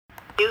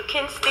You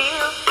can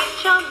still get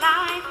your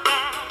life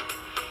back.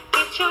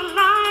 Get your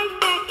life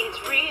back.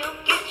 It's real.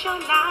 Get your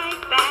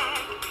life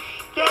back.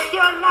 Get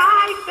your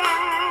life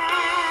back.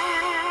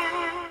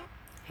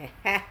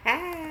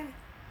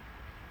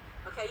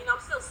 Okay, I'm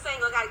still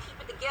single. I gotta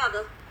keep it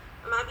together.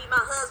 I might be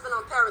my husband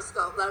on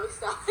Periscope. Let me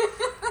stop.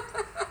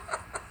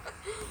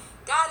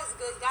 God is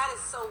good. God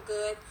is so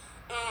good.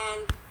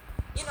 And,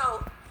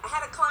 I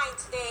had a client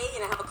today,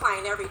 and I have a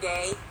client every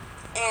day.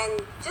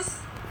 And just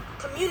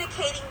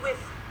communicating with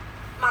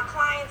my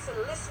clients and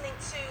listening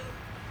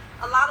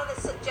to a lot of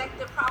the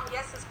subjective problem.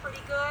 Yes, it's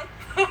pretty good.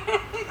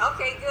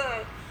 Okay,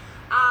 good.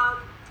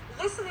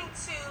 Listening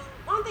to,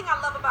 one thing I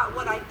love about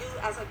what I do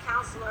as a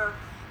counselor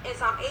is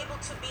I'm able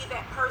to be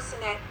that person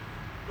that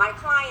my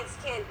clients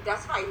can,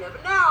 that's right, never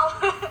know.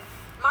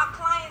 My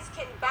clients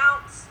can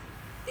bounce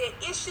their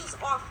issues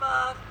off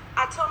of.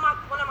 I told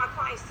one of my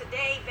clients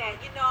today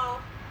that,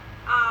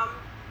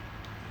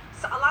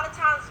 so a lot of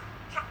times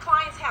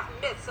clients have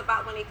myths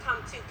about when they come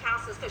to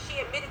counselors, because she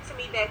admitted to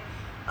me that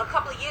a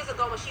couple of years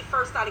ago when she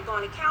first started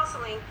going to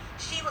counseling,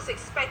 she was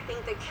expecting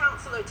the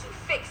counselor to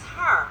fix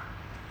her.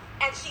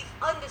 And she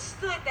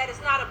understood that it's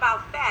not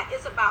about that.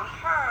 It's about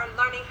her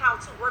learning how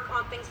to work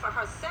on things for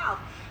herself.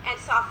 And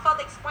so I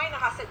further explained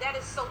to her, I said, that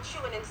is so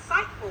true and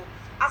insightful.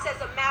 I said,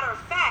 as a matter of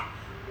fact,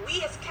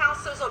 we as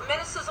counselors or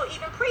ministers or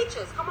even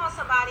preachers, come on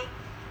somebody,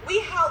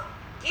 we help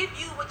give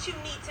you what you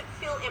need to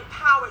feel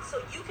empowered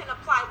so you can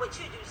apply what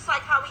you do. Just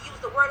like how we use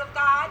the word of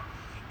God,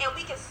 and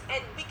we can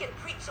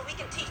preach, so we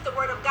can teach the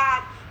word of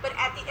God. But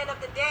at the end of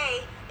the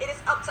day, it is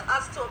up to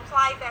us to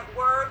apply that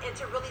word and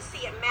to really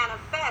see it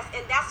manifest.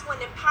 And that's when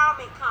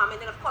empowerment comes. And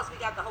then of course we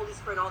got the Holy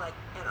Spirit and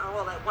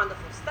all that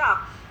wonderful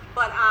stuff.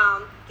 But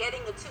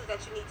getting the two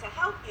that you need to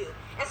help you.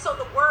 And so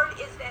the word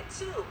is that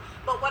too.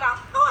 But what I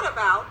thought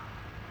about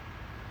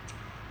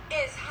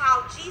is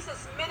how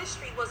Jesus'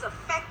 ministry was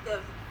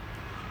effective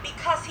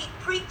because he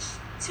preached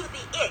to the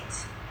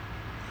it.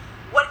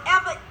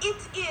 Whatever it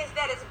is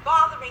that is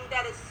bothering,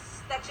 that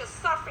you're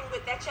suffering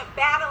with, that you're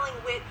battling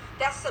with,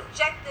 that's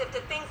subjective to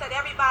things that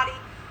everybody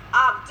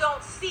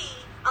don't see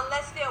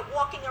unless they're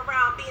walking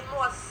around being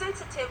more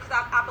sensitive, because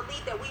I believe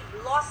that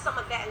we've lost some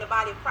of that in the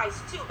body of Christ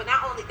too. But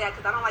not only that,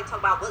 because I don't like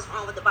talking about what's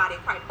wrong with the body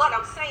of Christ, but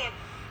I'm saying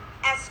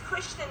as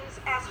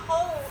Christians as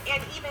whole,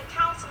 and even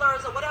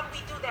counselors or whatever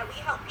we do that we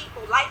help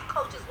people, life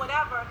coaches,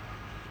 whatever,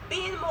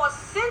 being more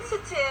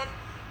sensitive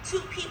to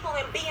people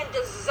and being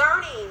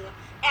discerning.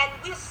 And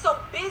we're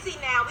so busy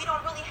now, we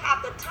don't really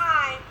have the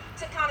time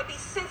to kind of be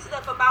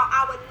sensitive about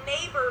our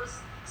neighbor's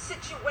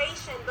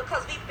situation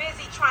because we're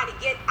busy trying to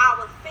get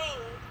our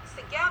things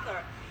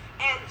together.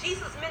 And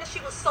Jesus'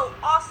 ministry was so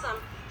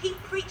awesome. He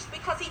preached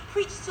because he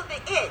preached to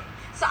the it.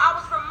 So I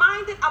was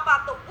reminded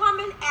about the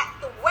woman at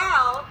the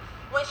well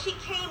when she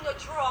came to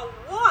draw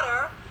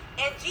water,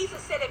 and Jesus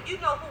said, if you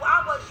know who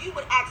I was, you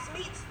would ask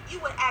me.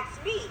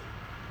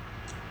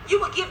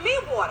 You would give me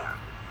water.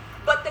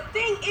 But the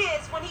thing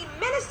is, when he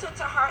ministered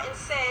to her and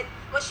said,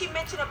 when he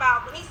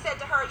said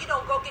to her,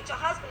 go get your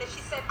husband. And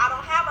she said, I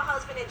don't have a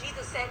husband. And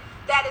Jesus said,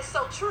 that is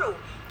so true.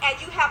 And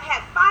you have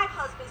had 5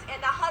 husbands, and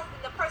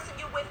the person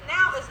you're with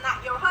now is not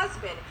your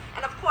husband.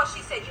 And of course, she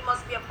said, you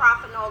must be a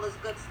prophet and all this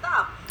good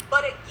stuff.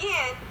 But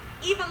again,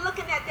 even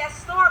looking at that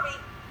story,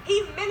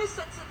 he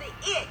ministered to the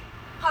it,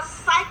 her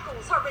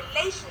cycles, her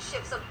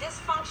relationships of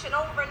dysfunction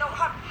over and over,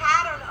 her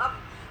pattern of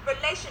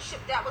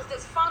relationship that was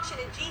dysfunction,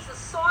 and Jesus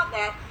saw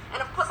that.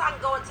 And of course I can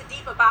go into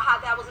deep about how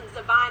that was a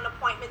divine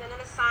appointment and an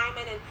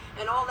assignment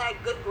and all that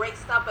good great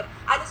stuff, but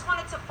I just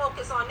wanted to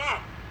focus on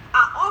that.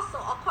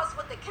 Also, of course,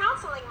 with the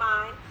counseling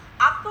mind,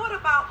 I thought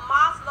about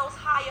Maslow's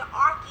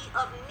hierarchy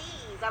of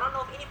needs. I don't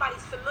know if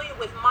anybody's familiar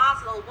with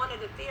Maslow, one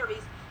of the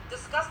theories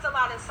discussed a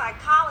lot in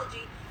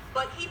psychology,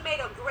 but he made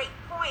a great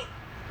point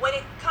when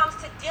it comes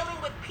to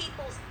dealing with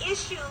people's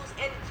issues.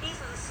 And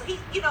Jesus,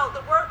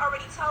 the word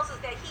already tells us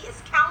that he is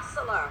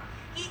counselor.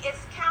 He is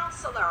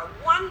counselor.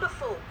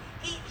 Wonderful.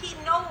 He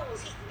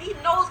knows. He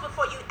knows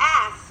before you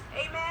ask.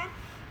 Amen.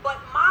 But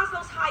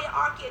Maslow's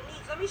hierarchy of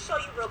needs, let me show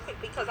you real quick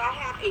because I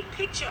have a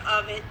picture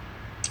of it.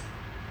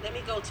 Let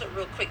me go to it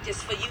real quick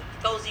just for you,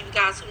 those of you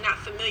guys who are not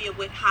familiar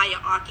with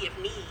hierarchy of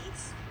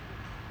needs.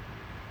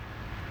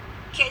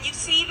 Can you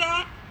see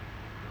that?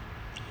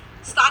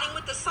 Starting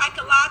with the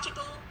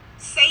psychological,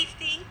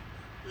 safety,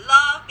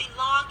 love,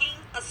 belonging,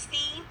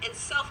 esteem, and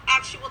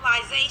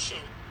self-actualization.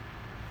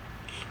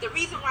 The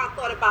reason why I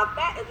thought about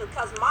that is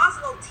because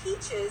Maslow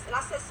teaches, and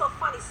I said so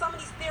funny, some of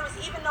these theories,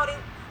 even though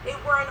they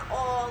weren't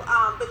all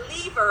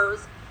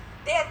believers,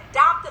 they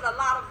adopted a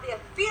lot of their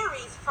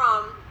theories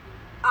from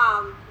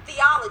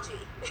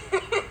theology,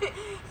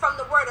 from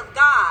the Word of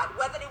God,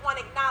 whether they want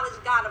to acknowledge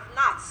God or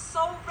not,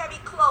 so very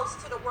close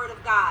to the Word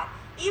of God.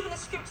 Even the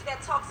scripture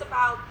that talks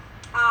about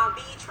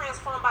be ye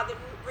transformed by the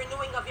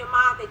renewing of your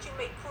mind, that you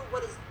may prove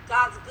what is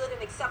God's good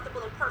and acceptable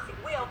and perfect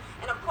will.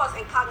 And of course,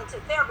 in cognitive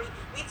therapy,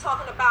 we're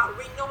talking about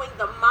renewing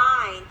the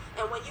mind.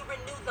 And when you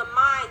renew the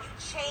mind, you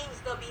change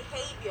the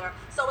behavior.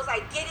 So it's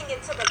like getting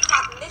into the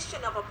cognition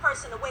of a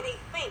person, the way they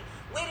think,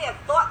 where their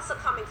thoughts are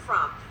coming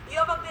from.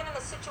 You ever been in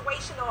a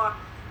situation or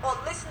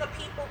listen to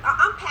people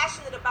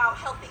passionate about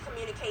healthy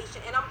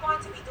communication, and I'm going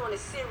to be doing a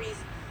series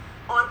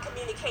on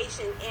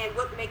communication and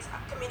what makes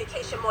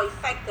communication more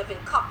effective in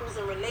couples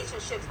and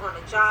relationships, on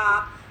the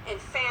job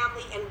and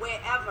family and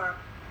wherever.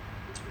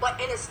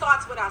 And it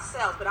starts with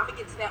ourselves, but I'm going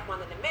to get to that one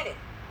in a minute.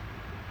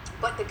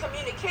 But the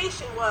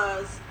communication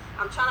was,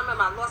 I'm trying to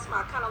remember,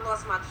 I kind of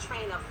lost my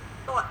train of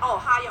thought.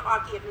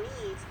 Hierarchy of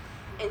needs.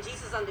 And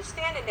Jesus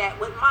understanding that.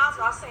 With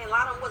Maslow, I was saying a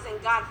lot of them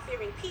wasn't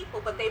God-fearing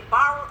people, but they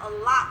borrowed a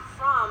lot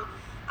from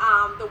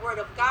the Word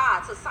of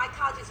God. So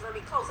psychology is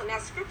very close. And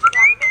that scripture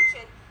that I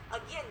mentioned,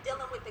 again,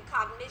 dealing with the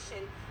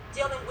cognition,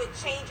 dealing with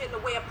changing the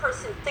way a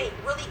person thinks,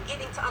 really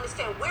getting to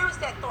understand where is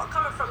that thought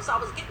coming from. So I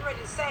was getting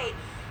ready to say,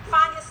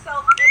 find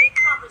yourself in a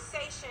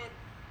conversation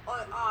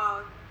or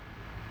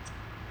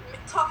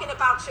talking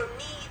about your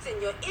needs and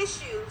your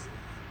issues,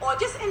 or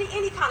just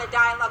any kind of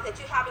dialogue that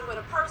you're having with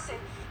a person,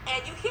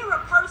 and you hear a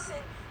person,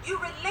 you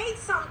relate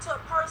something to a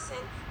person,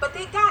 but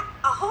they got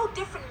a whole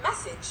different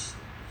message.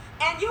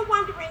 And you're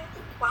wondering,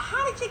 well,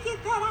 how did you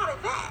get that out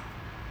of that?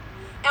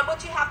 And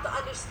what you have to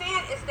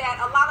understand is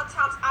that a lot of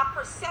times our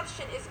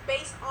perception is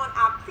based on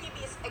our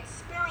previous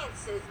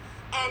experiences,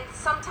 and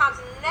sometimes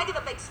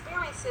negative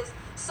experiences.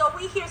 So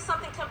we hear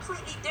something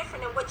completely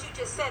different than what you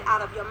just said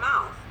out of your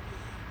mouth.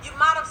 You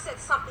might have said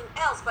something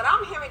else, but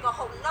I'm hearing a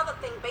whole nother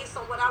thing based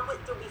on what I went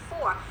through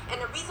before.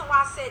 And the reason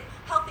why I said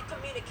healthy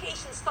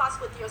communication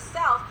starts with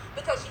yourself,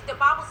 because the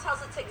Bible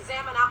tells us to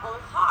examine our own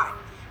heart.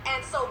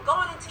 And so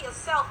going into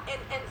yourself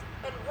and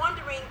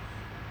wondering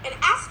and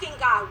asking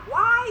God,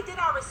 why did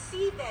I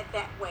receive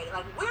that way?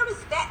 Like, where is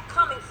that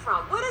coming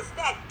from? What is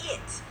that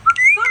it?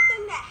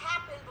 Something that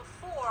happened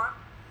before.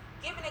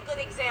 Giving a good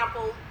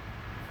example,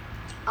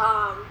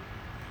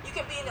 you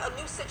can be in a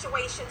new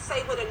situation,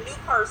 say with a new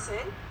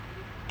person,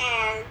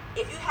 and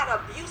if you had an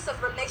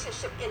abusive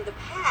relationship in the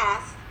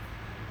past,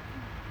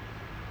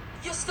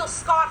 you're still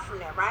scarred from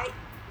that, right?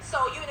 So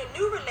you're in a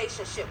new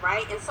relationship,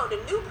 right? And so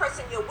the new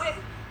person you're with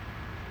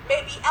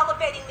may be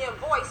elevating their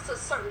voice to a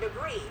certain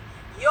degree.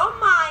 Your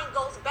mind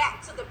goes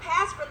back to the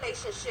past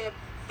relationship,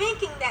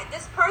 thinking that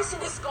this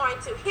person is going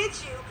to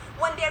hit you,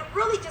 when they're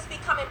really just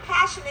becoming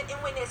passionate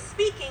and when they're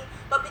speaking.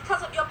 But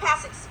because of your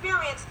past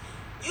experience,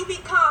 you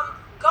become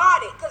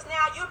guarded, because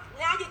now you're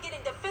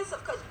getting defensive,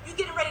 because you're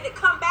getting ready to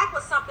come back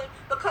with something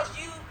because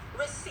you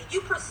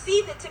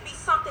perceive it to be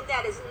something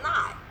that is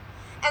not.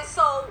 And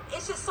so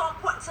it's just so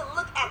important to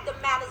look at the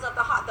matters of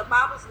the heart. The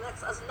Bible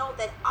lets us know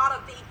that out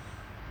of the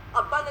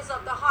abundance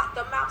of the heart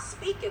the mouth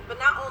speaketh. But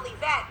not only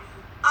that,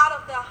 out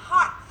of the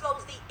heart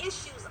flows the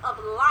issues of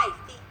life,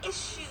 the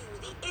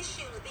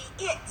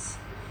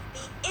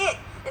it.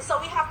 And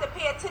so we have to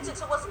pay attention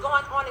to what's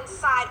going on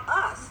inside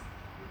us.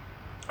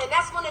 And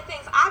that's one of the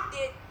things I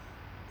did,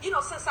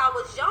 since I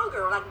was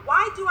younger. Like,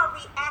 why do I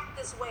react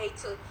this way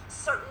to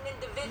certain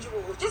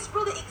individuals? Just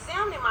really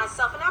examining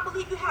myself. And I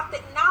believe you have to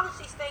acknowledge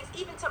these things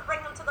even to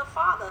bring them to the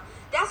Father.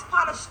 That's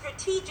part of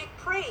strategic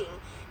praying,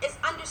 is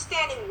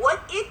understanding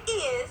what it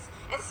is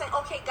and say,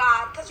 okay,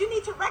 God, because you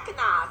need to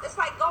recognize. It's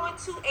like going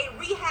to a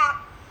rehab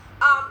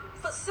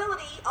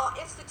facility or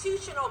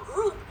institution or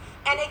group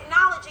and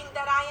acknowledging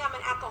that I am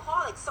an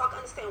alcoholic, so I can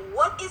understand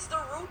what is the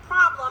root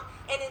problem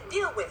and then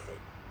deal with it.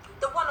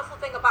 The wonderful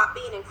thing about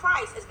being in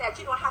Christ is that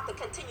you don't have to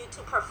continue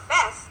to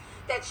profess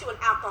that you're an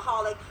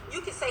alcoholic.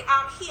 You can say,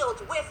 I'm healed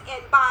with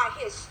and by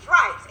his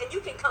stripes. And you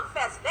can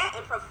confess that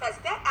and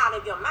profess that out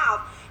of your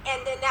mouth,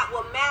 and then that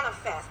will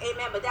manifest.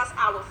 Amen. But that's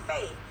our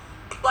faith.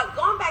 But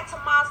going back to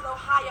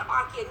Maslow's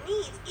hierarchy of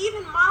needs,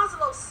 even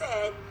Maslow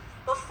said,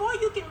 before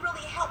you can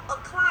really help a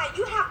client,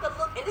 you have to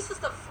look, and this is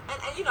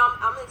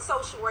I'm in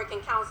social work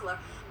and counselor,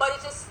 but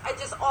it's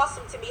just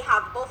awesome to me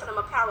how both of them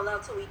are parallel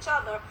to each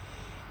other.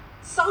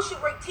 Social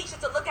work teaches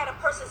to look at a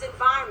person's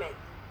environment,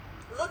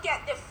 look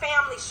at their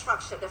family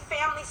structure, the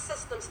family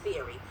systems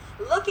theory,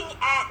 looking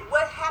at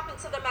what happened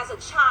to them as a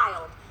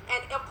child.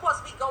 And of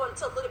course, we go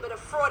into a little bit of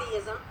Freud,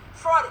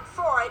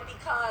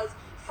 because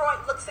Freud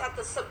looks at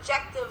the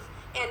subjective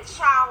and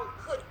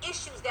childhood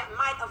issues that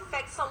might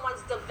affect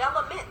someone's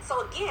development.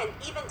 So again,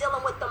 even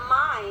dealing with the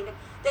mind,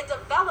 the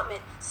development.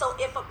 So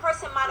if a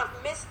person might have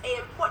missed an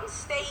important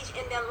stage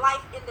in their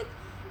life in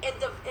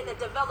the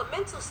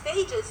developmental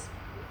stages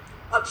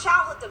of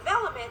childhood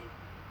development,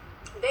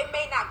 they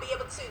may not be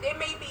able to, they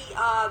may be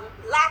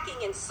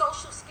lacking in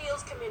social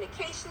skills,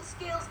 communication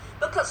skills,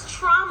 because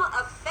trauma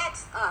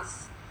affects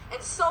us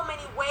in so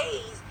many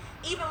ways.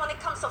 Even when it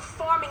comes to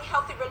forming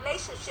healthy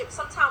relationships,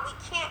 sometimes we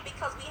can't,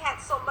 because we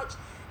had so much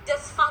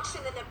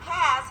dysfunction in the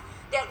past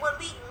that when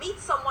we meet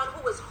someone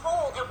who is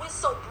whole and we're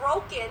so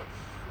broken,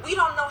 we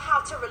don't know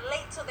how to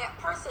relate to that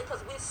person because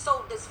we're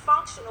so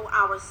dysfunctional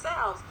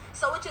ourselves.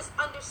 So it's just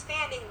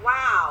understanding,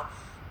 wow,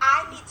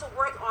 I need to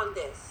work on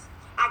this.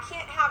 I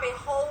can't have a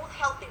whole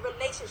healthy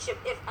relationship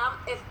if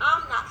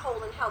I'm not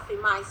whole and healthy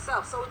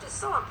myself. So it's just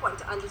so important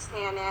to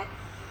understand that.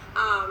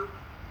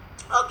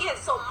 Again,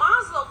 so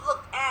Maslow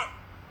looked at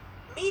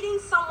meeting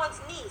someone's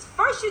needs.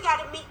 First, you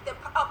got to meet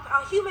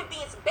a human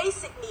being's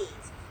basic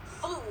needs: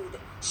 food,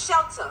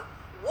 shelter,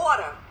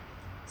 water,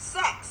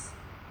 sex.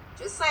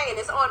 Just saying,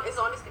 it's on this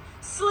thing.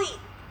 Sleep,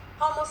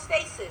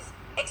 homeostasis,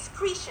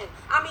 excretion.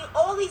 I mean,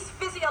 all these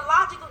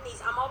physiological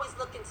needs. I'm always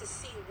looking to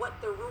see what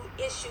the root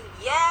issue.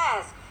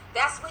 Yes,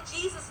 that's what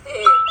Jesus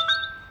did.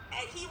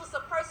 And he was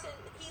a person,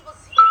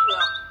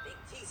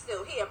 he's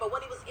still here, but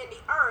when he was in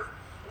the earth,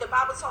 the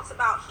Bible talks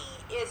about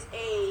he is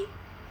a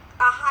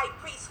high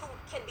priest who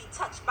can be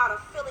touched by the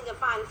feeling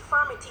of our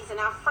infirmities, and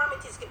our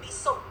infirmities can be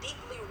so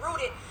deeply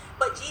rooted,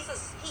 but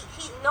Jesus,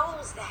 he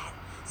knows that.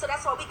 So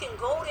that's why we can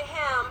go to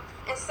him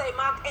and say,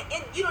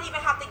 and you don't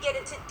even have to get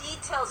into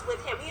details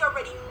with him. He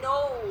already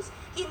knows.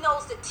 He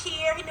knows the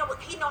tear. He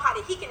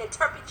can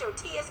interpret your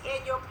tears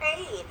and your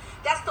pain.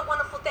 That's the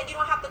wonderful thing. You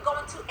don't have to go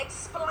into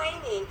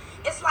explaining.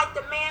 It's like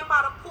the man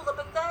by the pool of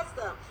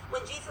Bethesda.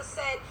 When Jesus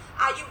said,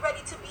 are you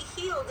ready to be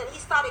healed? And he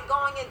started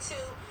going into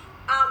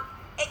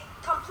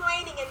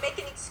complaining and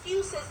making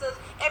excuses of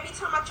every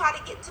time I try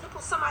to get to the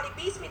pool, somebody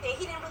beats me there.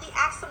 He didn't really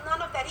ask them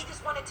none of that. He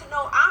just wanted to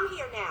know, I'm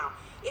here now.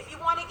 If you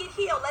want to get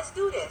healed, let's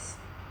do this.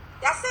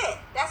 That's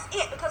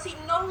it, because he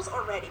knows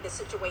already the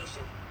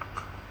situation.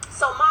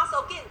 So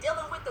Mazo, again,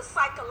 dealing with the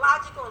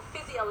psychological and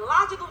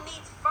physiological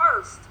needs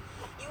first.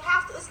 You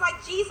have to, it's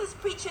like Jesus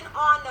preaching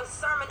on the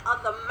Sermon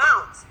on the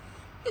Mount.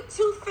 The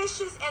 2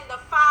 fishes and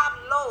the 5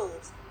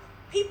 loaves.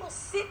 People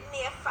sitting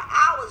there for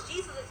hours.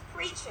 Jesus is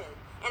preaching.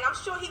 And I'm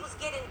sure he was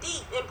getting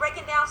deep and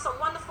breaking down some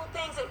wonderful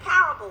things in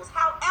parables.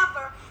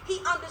 However,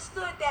 he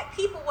understood that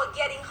people were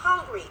getting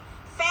hungry,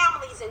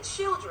 families and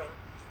children.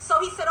 So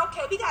he said,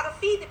 okay, we got to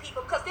feed the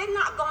people, because they're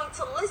not going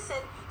to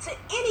listen to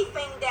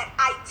anything that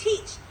I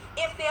teach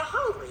if they're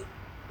hungry.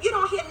 You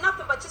don't hear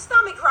nothing but your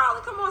stomach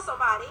growling. Come on,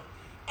 somebody.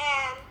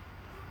 And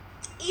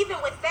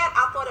even with that,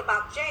 I thought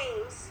about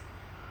James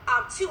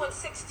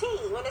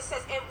 2:16, when it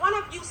says, and one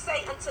of you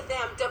say unto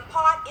them,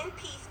 depart in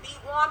peace, be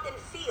warmed and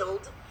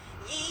filled.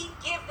 Ye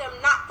give them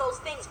not those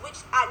things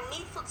which are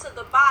needful to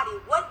the body.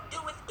 What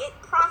doeth it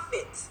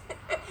profit?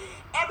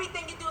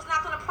 Everything you do is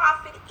not going to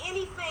profit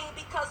anything,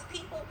 because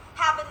people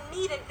have a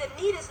need and the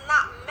need is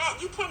not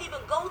met. You can't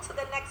even go to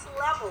the next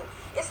level.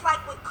 It's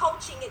like with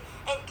coaching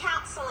and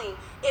counseling.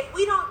 If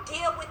we don't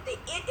deal with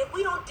if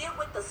we don't deal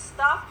with the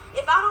stuff,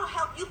 if I don't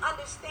help you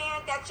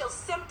understand that your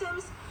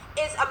symptoms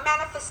is a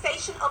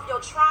manifestation of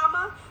your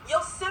trauma,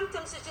 your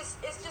symptoms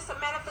is just a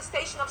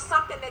manifestation of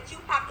something that you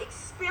have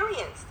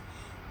experienced.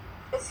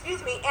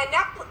 Excuse me, and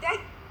that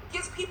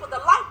gives people, the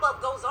light bulb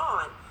goes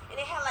on, and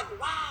they have like,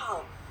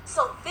 wow.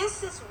 So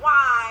this is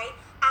why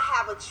I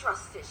have a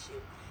trust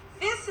issue.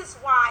 This is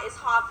why it's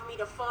hard for me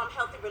to form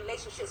healthy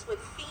relationships with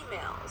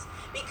females,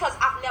 because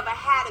I've never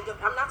had a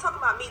good, I'm not talking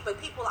about me, but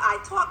people I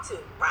talk to,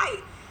 right?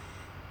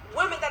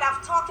 Women that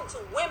I've talked to,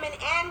 women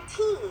and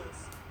teens.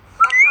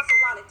 I counsel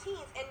a lot of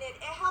teens, and then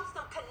it helps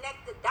them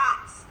connect the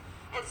dots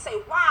and say,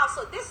 wow,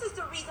 so this is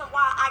the reason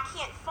why I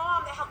can't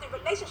form a healthy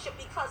relationship,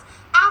 because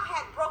I've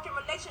had broken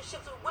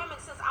relationships with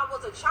women since I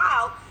was a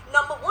child.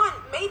 Number one,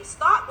 maybe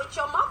start with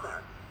your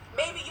mother.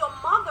 Maybe your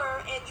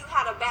mother and you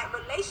had a bad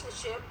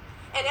relationship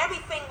and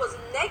everything was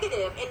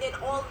negative, and then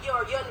all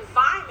your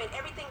environment,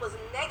 everything was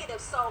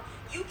negative, so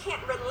you can't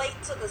relate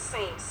to the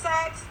same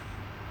sex.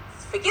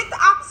 Forget the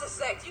opposite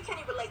sex. You can't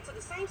even relate to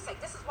the same sex.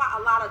 This is why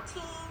a lot of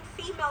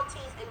female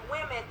teens and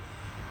women,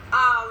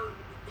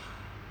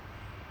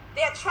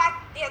 they're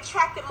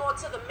attracted more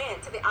to the men,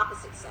 to the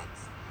opposite sex,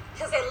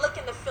 because they're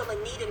looking to fill a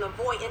need and a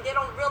void, and they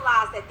don't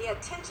realize that they're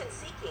attention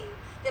seeking.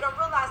 They don't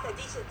realize that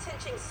these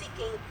attention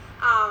seeking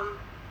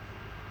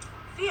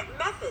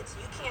methods,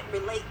 you can't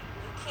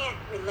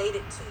relate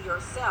it to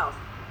yourself.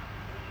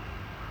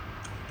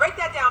 Break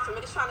that down for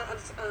me. Just trying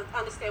to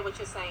understand what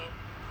you're saying.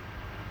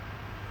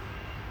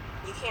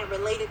 You can't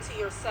relate it to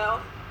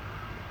yourself,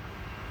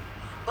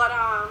 but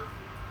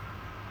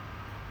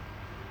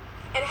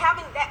and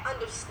having that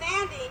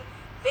understanding,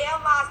 there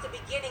lies the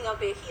beginning of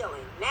their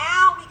healing.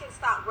 Now we can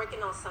start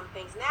working on some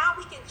things. Now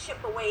we can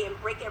chip away and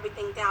break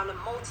everything down, a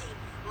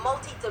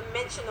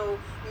multi-dimensional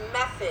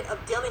method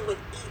of dealing with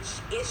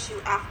each issue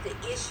after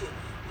issue.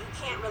 You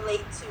can't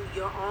relate to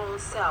your own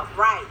self,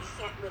 right? You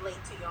can't relate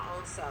to your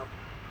own self.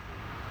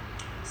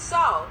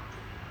 So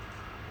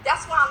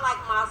that's why I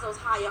like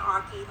Maslow's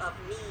hierarchy of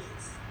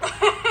needs.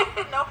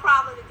 No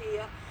problem,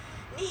 Nadia.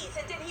 Needs.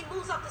 And then he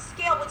moves up the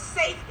scale with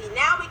safety.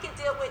 Now we can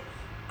deal with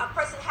a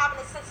person having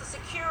a sense of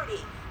security,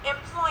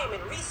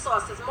 employment,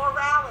 resources,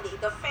 morality,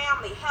 the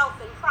family, health,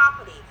 and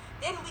property.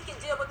 Then we can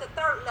deal with the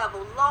third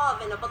level,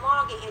 love and a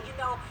belonging. And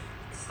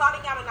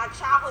starting out in our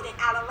childhood and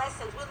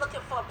adolescence, we're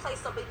looking for a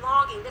place of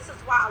belonging. This is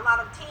why a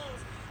lot of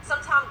teens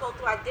sometimes go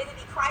through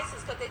identity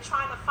crisis, because they're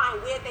trying to find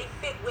where they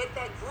fit, where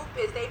that group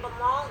is they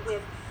belong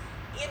with.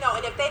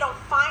 And if they don't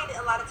find it,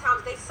 a lot of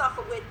times they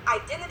suffer with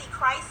identity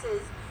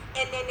crisis,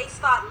 and then they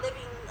start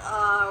living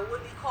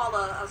what we call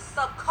a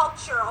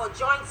subculture, or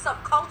join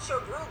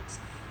subculture groups.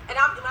 And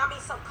I mean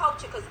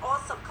subculture, because all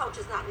subculture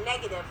is not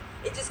negative.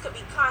 It just could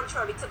be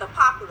contrary to the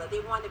popular. They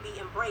want to be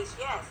embraced,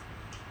 yes.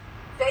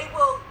 They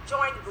will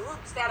join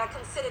groups that are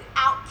considered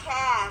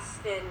outcasts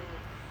and,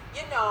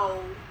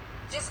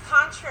 just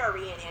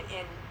contrary, and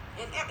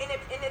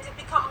it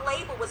become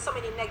labeled with so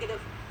many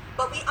negative,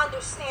 but we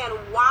understand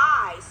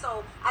why.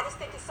 So I just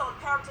think it's so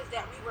imperative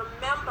that we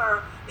remember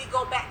we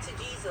go back to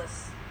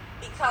Jesus,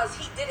 because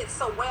he did it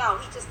so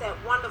well. He's just that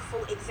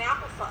wonderful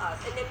example for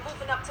us. And then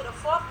moving up to the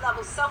fourth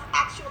level,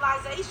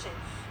 self-actualization.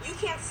 You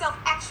can't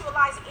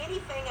self-actualize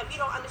anything if you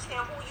don't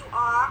understand who you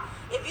are,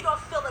 if you don't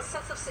feel a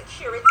sense of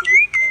security,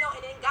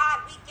 and in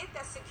God, we get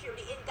that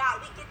security. In God,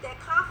 we get that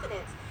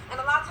confidence. And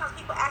a lot of times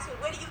people ask me,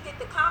 where do you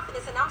get the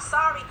confidence? And I'm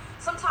sorry,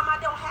 sometimes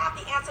I don't have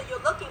the answer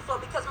you're looking for,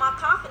 because my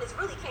confidence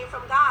really came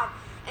from God,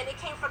 and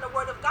it came from the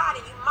Word of God.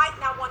 And you might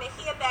not want to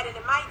hear that, and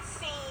it might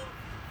seem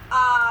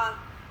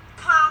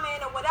common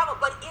or whatever,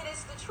 but it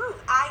is the truth.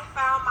 I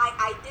found my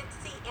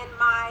identity and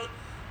my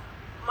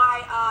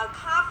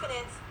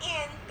confidence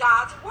in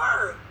God's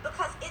Word,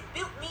 because it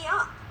built me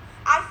up.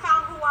 I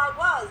found who I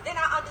was. Then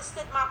I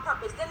understood my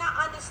purpose. Then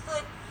I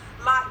understood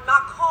my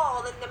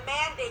call and the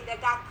mandate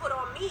that God put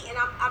on me, and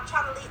I'm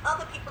trying to lead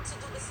other people to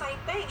do the same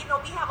thing.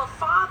 We have a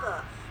Father,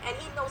 and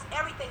He knows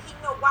everything. He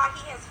knows why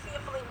He has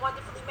fearfully,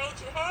 wonderfully made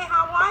you. Hey,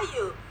 how are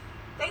you?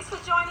 Thanks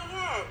for joining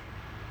in.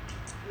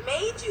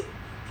 Made you.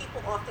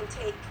 People often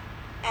take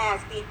as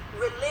being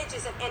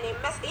religious, and they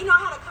mess. I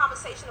had a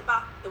conversation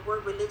about the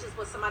word religious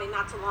with somebody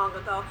not too long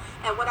ago,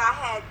 and what I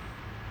had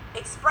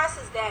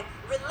expressed is that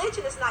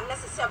religion is not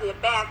necessarily a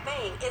bad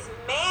thing. It's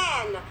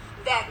man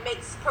that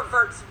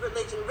perverts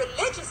religion.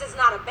 Religious is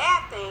not a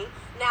bad thing.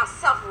 Now,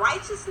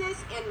 self-righteousness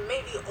and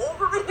maybe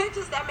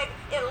over-religious,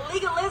 and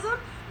legalism,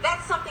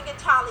 that's something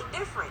entirely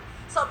different.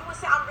 So if you want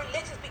to say I'm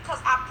religious because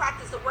I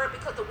practice the word,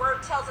 because the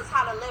word tells us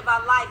how to live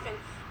our life, and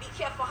be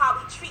careful how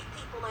we treat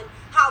people and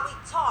how we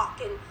talk,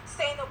 and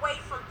staying away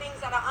from things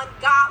that are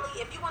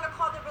ungodly. If you want to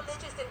call it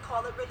religious, then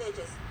call it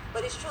religious.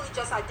 But it's truly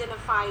just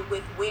identifying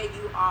with where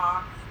you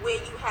are, where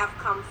you have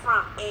come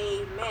from.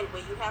 Amen.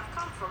 Where you have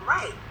come from,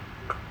 right?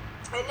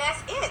 And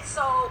that's it.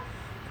 So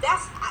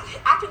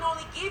I can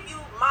only give you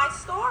my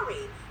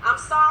story. I'm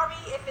sorry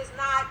if it's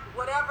not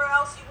whatever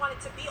else you want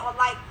it to be, or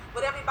like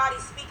what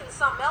everybody's speaking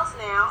something else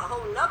now, a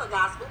whole nother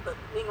gospel, but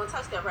we ain't gonna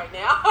touch that right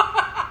now.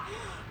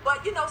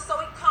 But so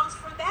it comes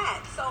from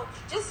that. So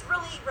just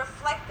really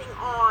reflecting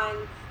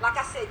on, like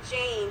I said,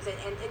 James,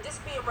 and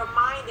just being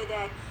reminded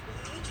that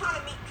you're trying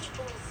to meet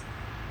people's,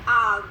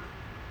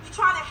 you're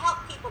trying to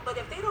help people, but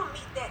if they don't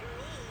meet that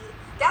need,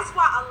 that's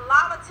why a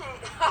lot of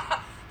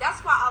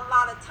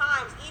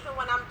times, even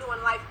when I'm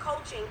doing life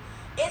coaching,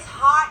 it's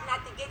hard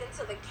not to get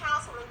into the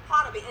counseling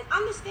part of it, and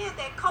understand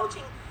that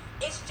coaching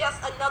is just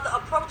another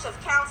approach of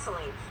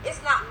counseling. It's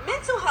not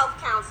mental health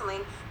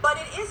counseling, but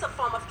it is a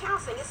form of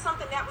counseling. It's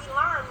something that we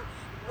learned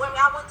when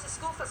I went to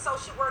school for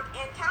social work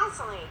and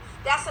counseling.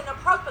 That's an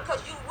approach,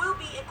 because you will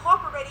be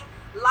incorporating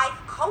life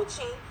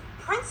coaching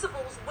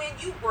principles when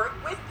you work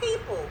with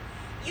people.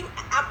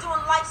 I'm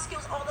doing life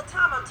skills all the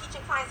time. I'm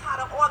teaching clients how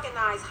to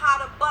organize, how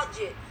to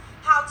budget,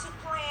 how to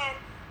plan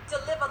to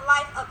live a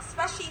life,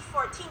 especially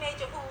for a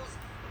teenager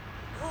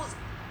who's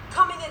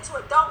coming into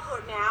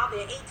adulthood now.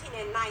 They're 18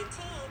 and 19.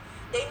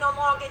 They no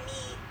longer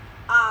need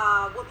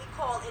what we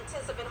call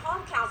intensive and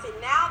home counseling.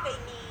 Now they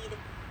need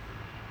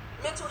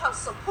mental health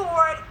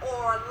support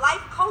or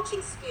life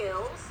coaching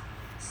skills.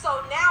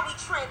 So now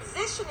we're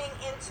transitioning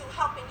into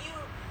helping you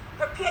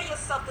prepare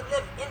yourself to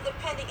live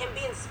independent and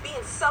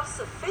being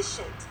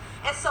self-sufficient.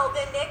 And so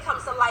then there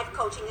comes the life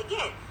coaching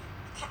again.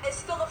 It's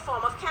still a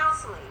form of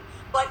counseling.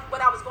 But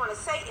what I was going to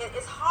say is,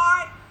 it's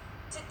hard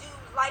to do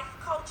life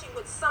coaching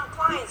with some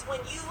clients when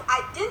you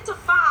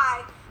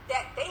identify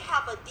that they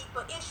have a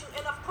deeper issue.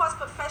 And of course,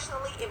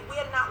 professionally, if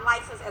we're not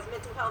licensed as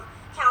mental health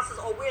counselors,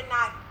 or we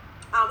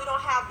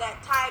don't have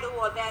that title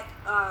or that,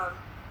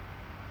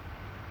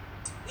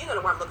 you know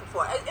the word I'm looking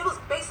for. It was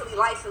basically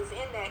licensed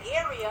in that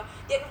area,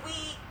 then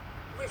we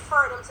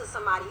refer them to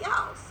somebody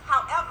else.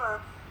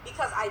 However,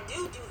 because I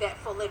do that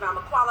for a living, I'm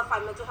a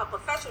qualified mental health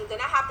professional, then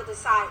I have to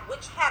decide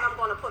which hat I'm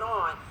going to put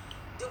on.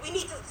 Do we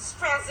need to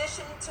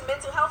transition to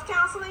mental health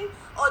counseling,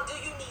 or do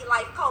you need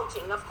life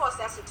coaching? And of course,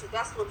 that's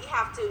what we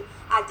have to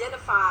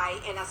identify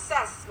and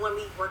assess when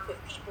we work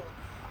with people,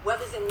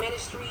 whether it's in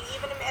ministry,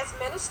 even as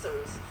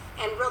ministers,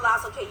 and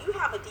realize, okay, you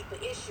have a deeper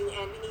issue,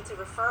 and we need to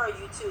refer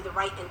you to the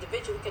right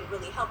individual who can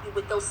really help you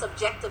with those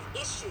subjective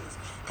issues,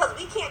 because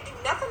we can't do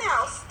nothing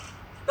else,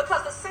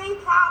 because the same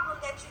problem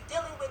that you're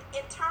dealing with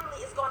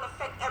internally is going to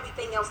affect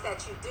everything else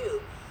that you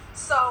do.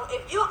 So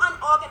if you're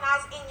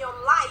unorganized in your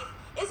life,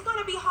 it's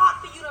going to be hard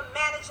for you to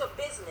manage a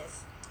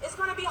business. It's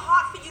going to be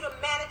hard for you to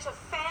manage a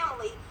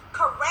family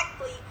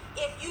correctly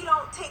if you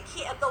don't take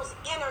care of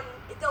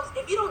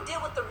if you don't deal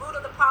with the root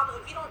of the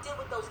problem, if you don't deal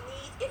with those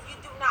needs, if you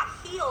do not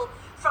heal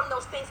from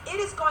those things,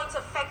 it is going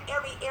to affect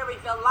every area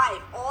of your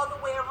life, all the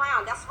way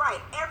around. That's right.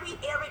 Every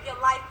area of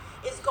your life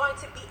is going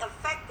to be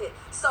affected.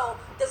 So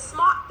the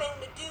smart thing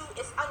to do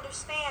is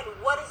understand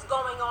what is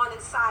going on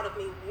inside of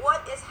me,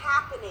 what is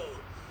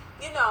happening,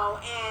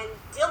 and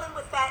dealing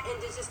with that,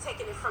 and just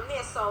taking it from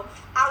there. So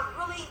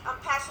I'm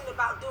passionate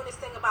about doing this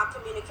thing about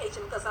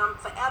communication, because I'm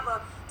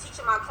forever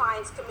teaching my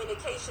clients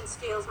communication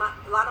skills.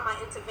 A lot of my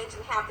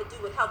intervention have to do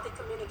with healthy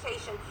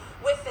communication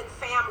within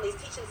families,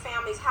 teaching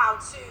families how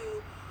to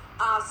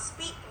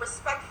speak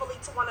respectfully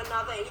to one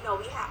another. And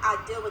I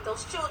deal with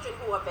those children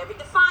who are very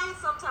defiant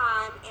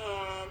sometimes,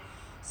 and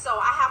so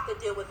I have to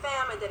deal with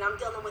them, and then I'm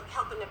dealing with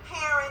helping the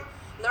parent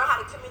learn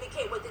how to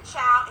communicate with the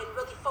child and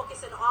really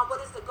focusing on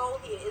what is the goal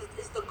here.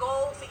 Is the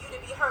goal for you to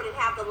be heard and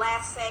have the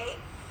last say?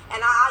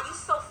 And are you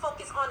so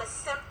focused on a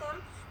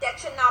symptom that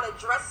you're not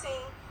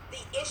addressing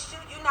the issue?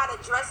 You're not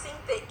addressing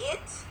the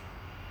it?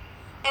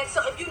 And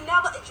so if you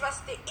never address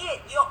the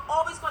it, you're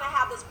always going to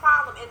have this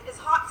problem. And it's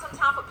hard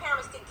sometimes for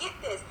parents to get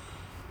this.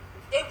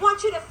 They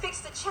want you to fix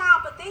the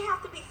child, but they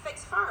have to be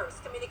fixed first.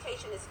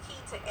 Communication is key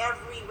to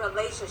every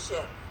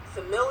relationship.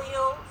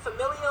 Familial,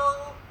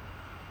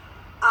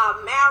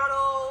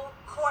 marital,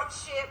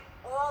 courtship,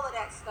 all of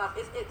that stuff.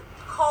 It's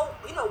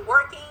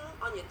working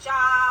on your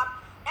job,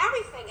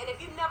 everything. And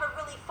if you never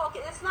really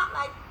focus, it's not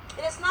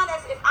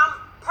as if I'm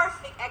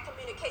perfect at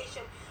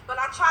communication, but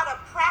I try to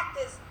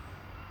practice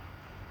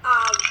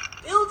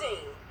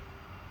building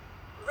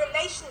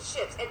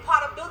relationships. And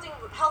part of building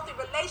healthy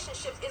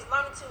relationships is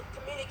learning to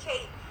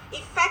communicate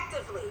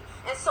effectively.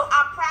 And so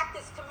I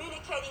practice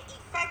communicating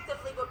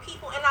effectively with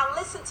people, and I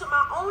listen to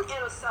my own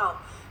inner self.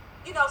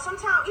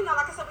 Sometimes,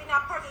 like I said, we're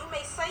not perfect. We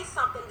may say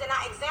something, then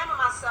I examine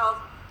myself.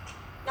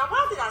 Now,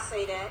 why did I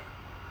say that?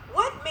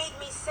 What made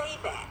me say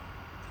that?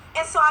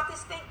 And so I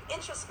just think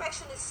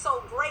introspection is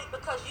so great,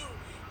 because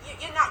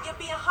you're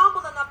being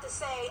humble enough to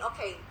say,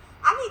 okay,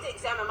 I need to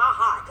examine my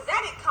heart, because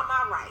that didn't come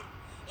out right.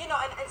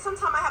 And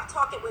sometimes I have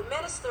talking with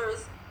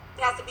ministers.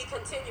 It has to be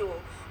continual.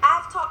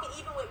 I have talking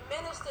even with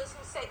ministers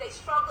who say they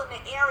struggle in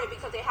the area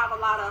because they have a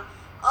lot of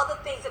other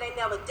things that they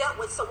never dealt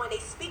with. So when they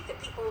speak to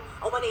people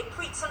or when they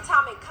preach,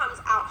 sometimes it comes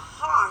out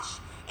harsh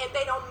and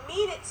they don't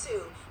mean it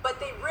to, but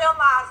they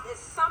realize there's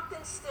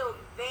something still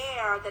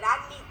there that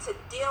I need to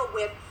deal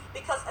with,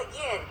 because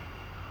again,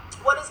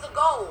 what is the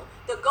goal?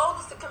 The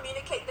goal is to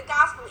communicate the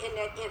gospel in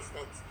that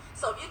instance.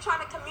 So if you're trying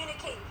to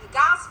communicate the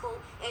gospel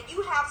and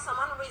you have some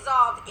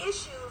unresolved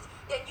issues,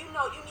 then you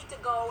need to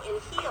go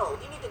and heal.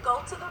 You need to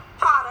go to the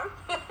potter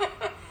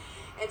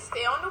and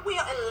stay on the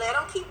wheel and let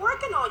him keep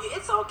working on you.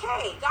 It's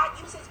okay. God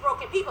uses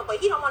broken people,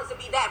 but he don't want us to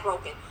be that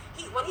broken.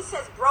 When he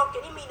says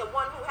broken, he means the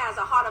one who has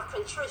a heart of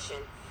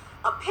contrition,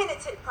 a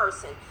penitent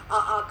person,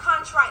 a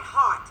contrite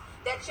heart,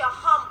 that you're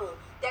humble,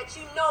 that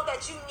you know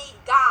that you need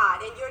God,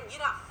 and you're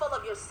not full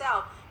of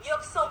yourself.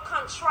 You're so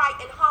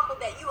contrite and humble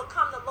that you will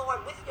come to the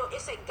Lord with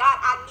and say, God,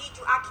 I need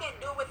you. I can't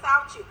do it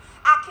without you.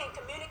 I can't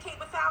communicate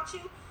without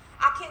you.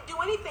 I can't do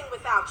anything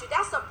without you.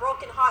 That's a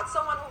broken heart.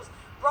 Someone who's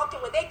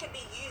broken, where they can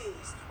be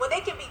used, where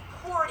they can be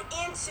poured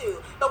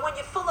into. But when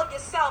you're full of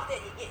yourself,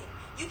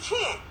 you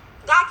can't.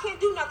 God can't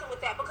do nothing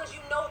with that, because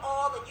you know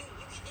all, and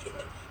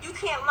you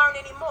can't learn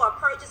anymore.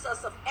 Purges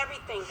us of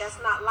everything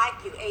that's not like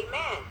you.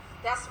 Amen.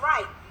 That's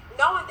right.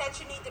 Knowing that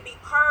you need to be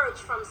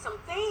purged from some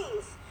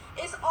things,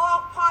 it's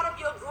all part of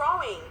your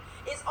growing.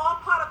 It's all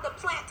part of the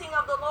planting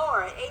of the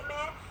Lord.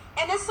 Amen.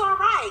 And it's all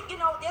right.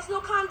 There's no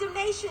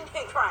condemnation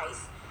in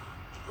Christ.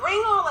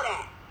 Bring all of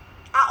that.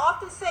 I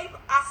often say,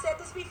 I said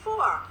this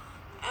before,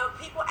 and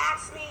people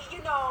ask me,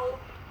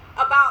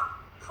 about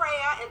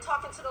prayer and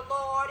talking to the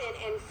Lord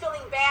and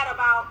feeling bad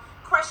about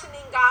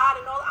questioning God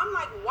and all. I'm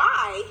like,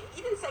 why?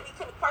 He didn't say we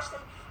couldn't question.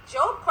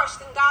 Job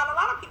questioned God. A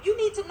lot of people, you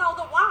need to know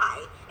the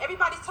why.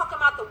 Everybody's talking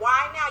about the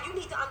why now. You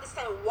need to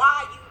understand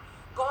why you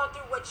going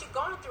through what you're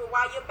going through,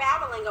 why you're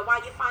battling, or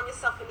why you find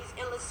yourself in these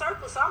endless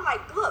circles. So I'm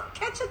like, look,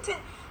 catch your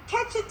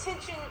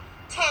tension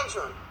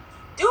tantrum.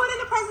 Do it in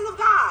the presence of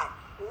God.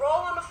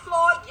 Roll on the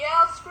floor,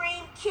 yell,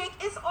 scream, kick.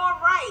 It's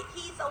all right.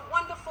 He's a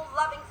wonderful,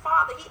 loving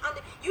Father.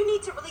 You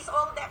need to release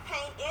all of that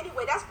pain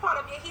anyway. That's part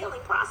of your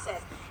healing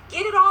process.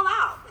 Get it all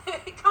out.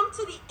 Come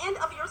to the end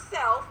of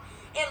yourself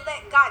and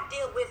let God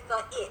deal with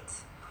the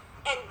it.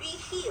 And be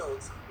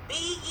healed.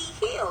 Be ye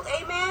healed.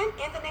 Amen.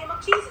 In the name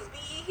of Jesus,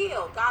 be ye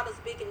healed. God is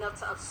big enough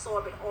to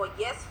absorb it all.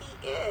 Yes,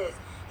 he is.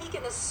 He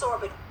can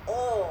absorb it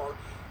all.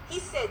 He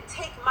said,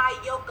 take my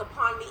yoke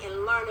upon me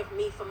and learn of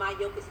me, for my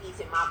yoke is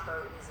easy and my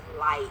burden is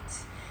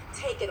light.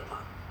 Take it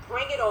upon.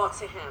 Bring it all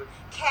to him.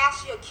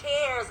 Cast your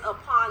cares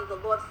upon the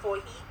Lord, for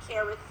he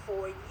careth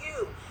for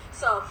you.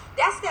 So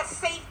that's that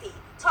safety.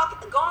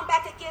 Going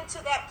back again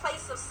to that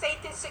place of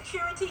safety and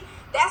security,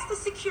 that's the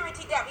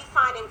security that we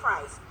find in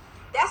Christ.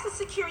 That's the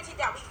security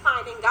that we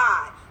find in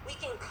God. We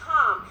can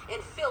come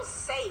and feel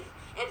safe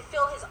and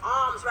feel his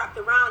arms wrapped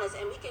around us,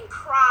 and we can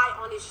cry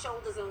on his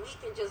shoulders, and we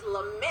can just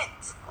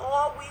lament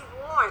all we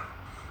want.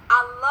 I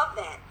love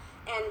that.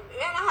 And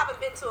man, I haven't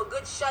been to a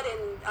good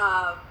shut-in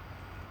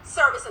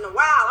service in a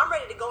while. I'm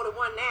ready to go to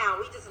one now.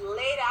 We just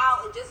lay it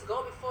out and just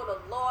go before the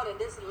Lord and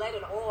just let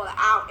it all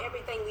out.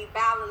 Everything we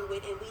battling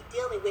with and we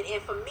dealing with. And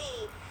for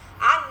me,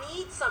 I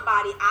need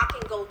somebody I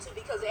can go to,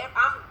 because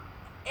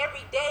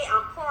every day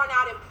I'm pouring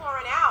out.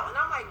 And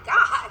I'm like,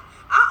 God,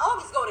 I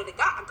always go to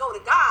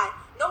God,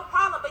 no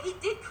problem. But he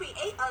did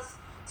create us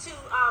to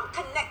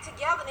connect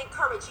together and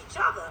encourage each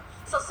other.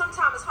 So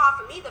sometimes it's hard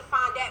for me to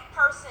find that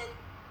person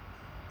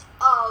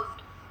of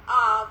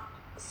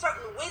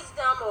certain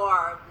wisdom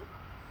or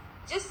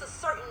just a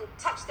certain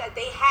touch that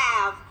they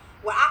have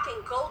where I can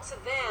go to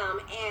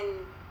them. And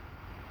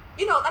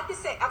like they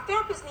say, a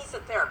therapist needs a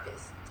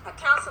therapist. A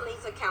counselor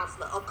needs a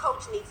counselor. A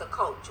coach needs a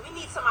coach. We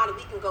need somebody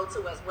we can go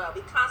to as well.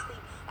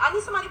 I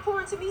need somebody pour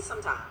into me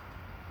sometime.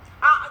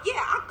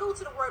 I go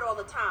to the Word all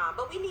the time,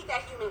 but we need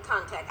that human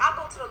contact. I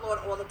go to the Lord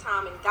all the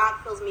time, and God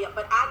fills me up,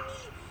 but I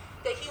need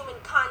the human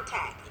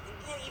contact.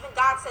 Even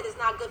God said it's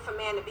not good for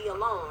man to be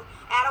alone.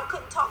 Adam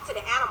couldn't talk to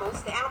the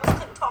animals. The animals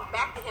couldn't talk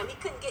back to him. He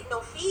couldn't get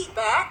no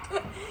feedback.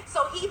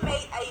 So he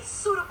made a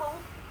suitable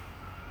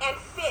and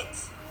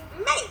fit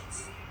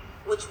mate,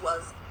 which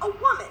was a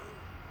woman.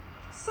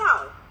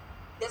 So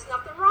there's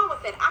nothing wrong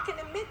with that. I can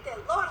admit that.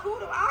 Lord, who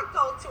do I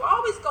go to? I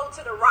always go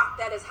to the rock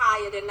that is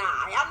higher than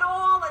I. I know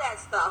all of that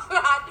stuff.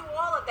 I do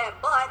all of that.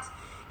 But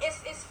it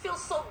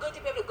feels so good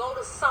to be able to go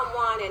to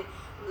someone and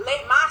lay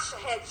my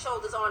head,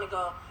 shoulders on and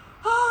go,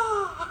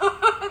 oh,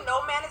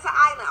 no man is an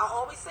island. I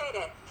always say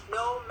that.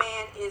 No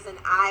man is an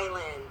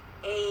island.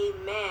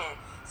 Amen.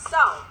 So,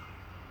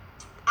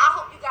 I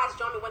hope you guys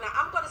join me when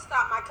I'm going to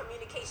start my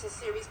communication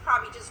series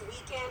probably this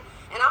weekend,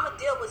 and I'm going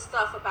to deal with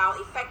stuff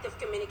about effective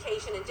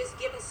communication and just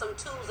giving some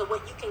tools of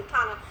what you can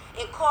kind of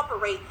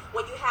incorporate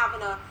when you're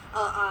having a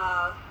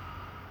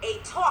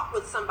talk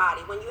with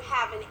somebody, when you're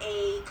having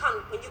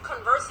when you're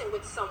conversing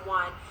with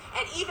someone,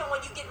 and even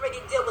when you get ready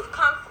to deal with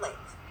conflict,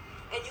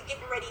 and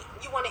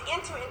you want to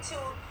enter into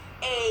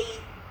a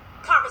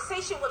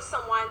conversation with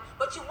someone,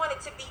 but you want it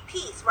to be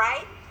peace,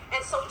 right? And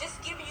so just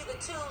giving you the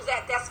tools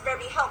that's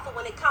very helpful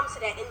when it comes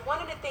to that. And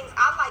one of the things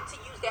I like to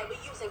use that we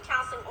use in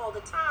counseling all the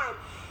time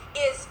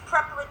is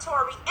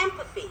preparatory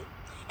empathy.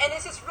 And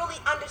this is really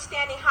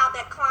understanding how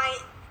that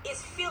client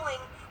is feeling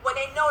when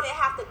they know they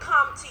have to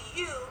come to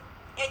you.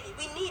 And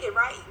we need it,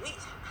 right?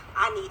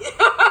 I need it.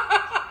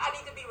 I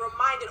need to be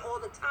reminded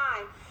all the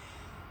time.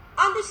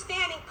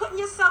 Understanding, putting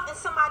yourself in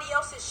somebody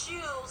else's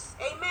shoes.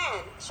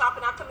 Amen.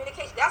 Sharpen our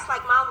communication. That's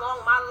like my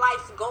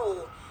life's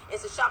goal,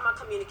 is to sharpen my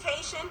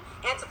communication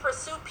and to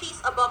pursue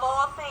peace above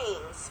all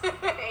things.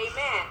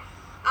 Amen.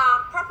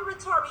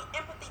 Preparatory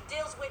empathy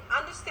deals with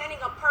understanding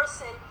a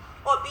person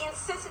or being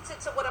sensitive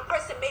to what a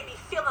person may be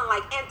feeling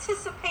like,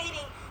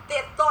 anticipating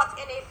their thoughts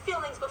and their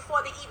feelings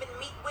before they even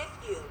meet with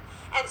you.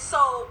 And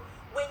so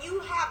when you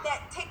have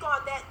take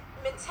on that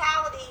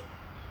mentality,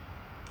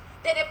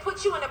 then it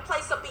puts you in a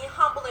place of being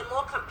humble and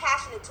more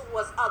compassionate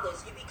towards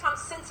others. You become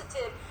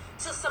sensitive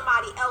to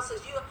somebody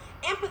else's.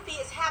 Empathy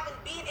is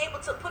being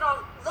able to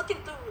looking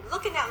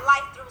at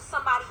life through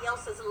somebody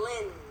else's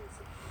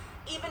lens.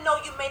 Even though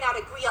you may not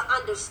agree or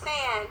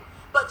understand,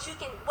 but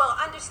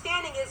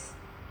understanding is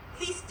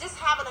at least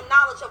just having a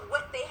knowledge of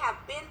what they have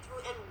been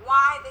through and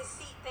why they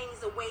see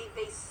things the way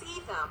they see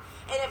them.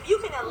 And if you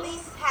can at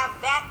least have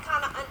that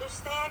kind of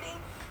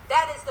understanding,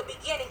 that is the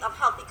beginning of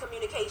healthy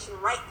communication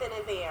right then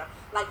and there.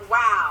 Like,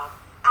 wow,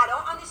 I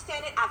don't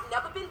understand it. I've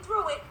never been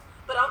through it,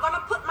 but I'm going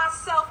to put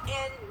myself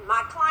in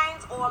my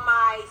clients or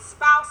my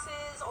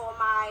spouses or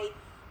my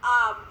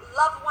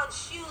loved one's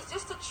shoes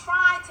just to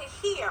try to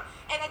hear.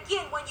 And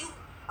again, when you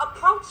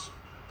approach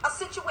a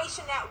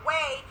situation that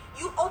way,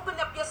 you open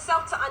up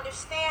yourself to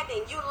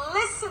understanding. You're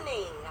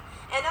listening.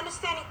 And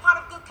understanding, part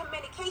of good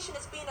communication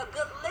is being a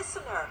good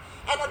listener.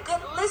 And a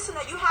good listener,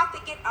 you have to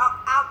get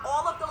out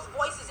all of those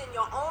voices in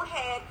your own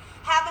head,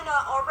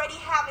 already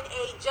having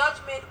a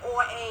judgment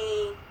or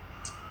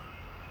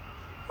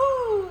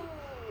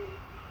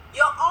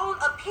your own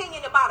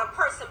opinion about a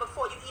person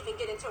before you even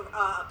get into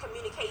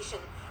communication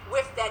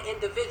with that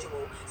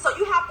individual. So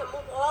you have to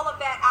move all of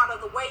that out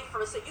of the way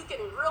first so you can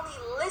really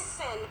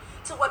listen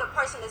to what a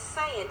person is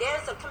saying.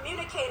 There's a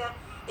communicator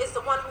is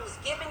the one who's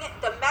giving it,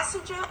 the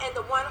messenger, and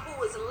the one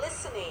who is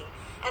listening.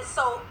 And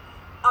so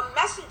a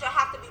messenger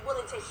have to be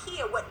willing to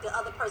hear what the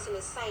other person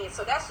is saying.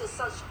 So that's just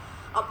such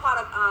a part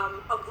of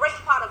a great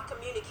part of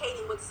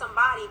communicating with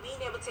somebody,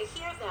 being able to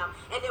hear them.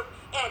 And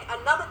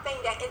another thing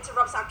that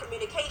interrupts our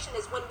communication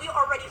is when we're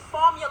already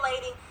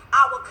formulating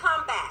our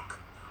comeback,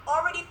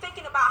 already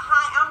thinking about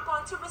how I'm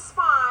going to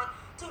respond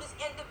to this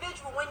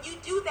individual. When you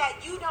do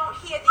that, you don't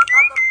hear the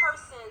other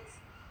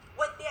person's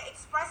what they're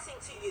expressing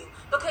to you,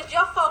 because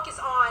you're focused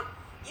on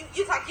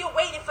you're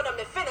waiting for them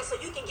to finish so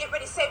you can get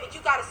ready to say what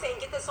you got to say and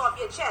get this off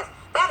your chest.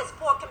 That is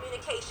poor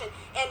communication.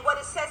 And what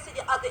it says to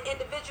the other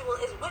individual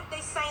is what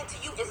they're saying to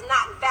you is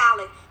not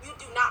valid. You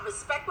do not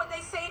respect what they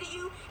say to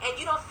you, and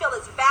you don't feel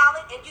it's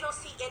valid, and you don't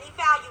see any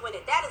value in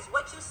it. That is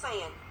what you're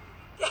saying.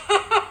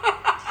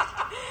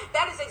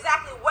 That is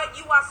exactly what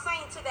you are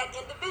saying to that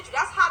individual.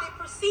 That's how they're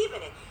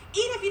perceiving it.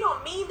 Even if you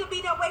don't mean to be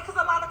that way, because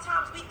a lot of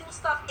times we do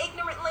stuff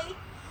ignorantly.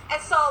 And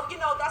so,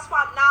 that's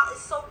why now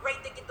it's so great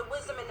to get the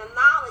wisdom and the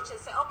knowledge and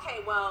say, okay,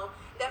 well,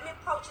 let me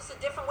approach this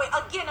a different way.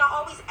 Again, I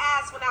always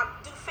ask when I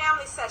do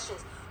family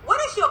sessions,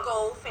 what is your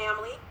goal,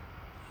 family?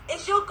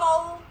 Is your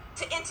goal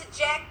to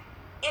interject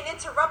and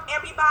interrupt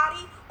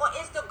everybody? Or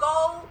is the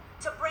goal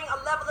to bring a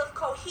level of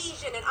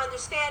cohesion and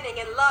understanding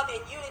and love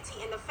and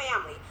unity in the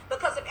family?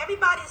 Because if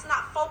everybody is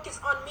not focused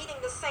on meeting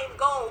the same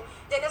goal,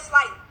 then it's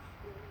like,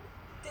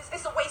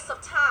 it's a waste of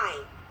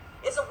time.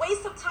 It's a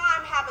waste of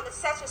time having a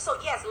session. So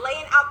yes,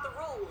 laying out the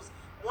rules.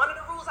 One of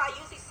the rules I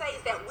usually say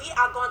is that we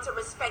are going to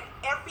respect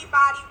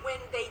everybody when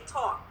they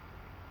talk.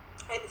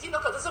 And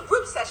because it's a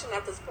group session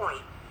at this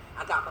point.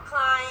 I got my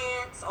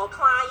clients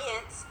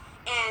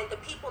and the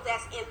people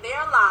that's in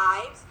their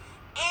lives.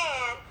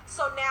 And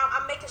so now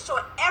I'm making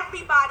sure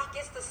everybody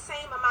gets the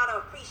same amount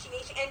of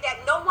appreciation and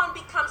that no one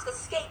becomes the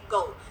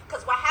scapegoat.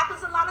 Because what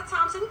happens a lot of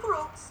times in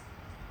groups,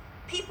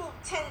 people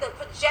tend to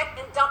project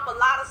and dump a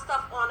lot of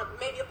stuff on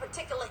maybe a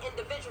particular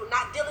individual,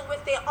 not dealing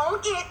with their own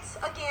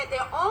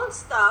their own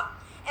stuff.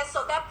 And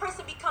so that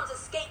person becomes a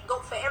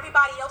scapegoat for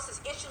everybody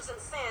else's issues and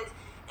sins.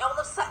 And all of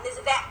a sudden, it's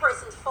that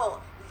person's fault.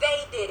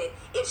 They did it.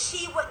 If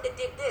she wouldn't have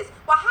did this.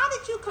 Well, how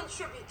did you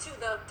contribute to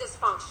the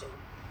dysfunction?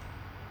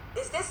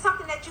 Is this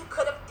something that you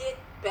could have did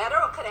better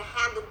or could have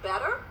handled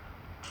better?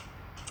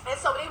 And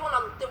so they want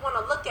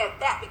to look at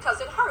that because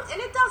it hurts,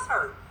 and it does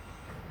hurt.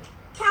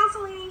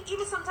 Counseling,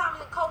 even sometimes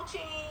in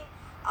coaching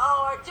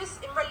or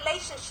just in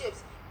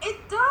relationships,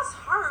 it does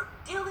hurt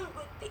dealing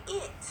with the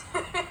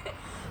it.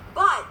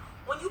 But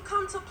when you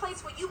come to a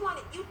place where you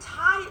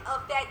tired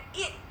of that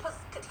it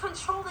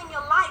controlling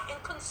your life and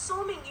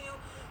consuming you,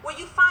 where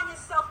you find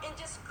yourself in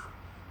just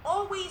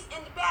always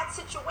in bad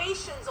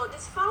situations or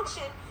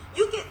dysfunction,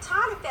 you get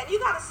tired of that. You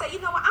got to say,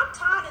 you know what, I'm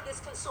tired of this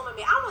consuming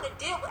me. I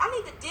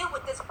need to deal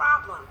with this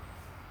problem.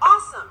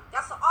 Awesome.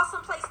 That's an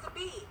awesome place to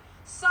be.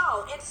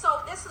 So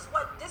this is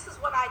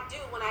what I do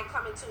when I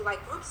come into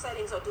like group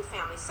settings or do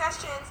family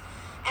sessions.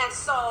 And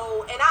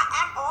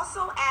I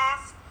also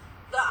ask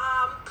the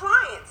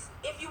clients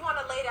if you want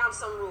to lay down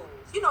some rules.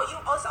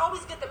 It's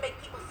always good to make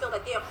people feel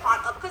that they're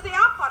because they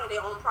are part of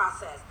their own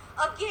process.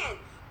 Again,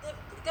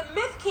 the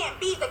myth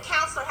can't be the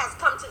counselor has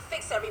come to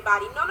fix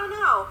everybody. No.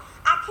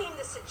 I came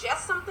to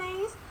suggest some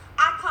things.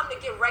 I come to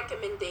give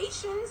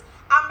recommendations.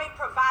 I may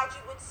provide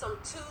you with some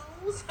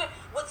tools,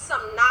 with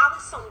some knowledge,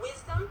 some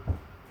wisdom.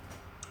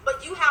 But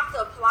you have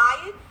to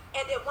apply it.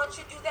 And then once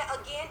you do that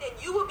again, then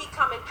you will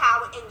become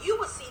empowered and you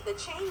will see the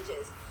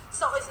changes.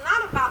 So it's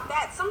not about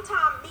that.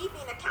 Sometimes me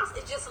being a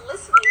counselor is just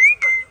listening to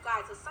what you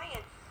guys are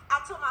saying.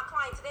 I told my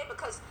client today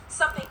because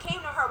something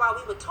came to her while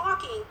we were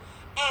talking,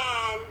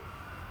 and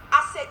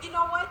I said, you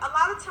know what? A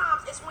lot of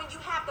times it's when you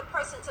have the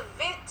person to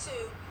vent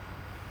to,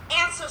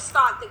 answers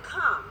start to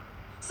come.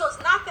 So it's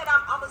not that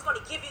I'm always going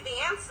to give you the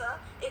answer.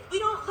 We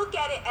don't look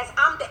at it as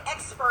I'm the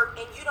expert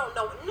and you don't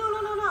know.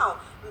 No.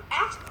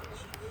 Actually,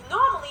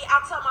 normally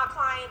I tell my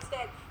clients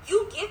that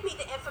you give me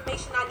the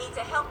information I need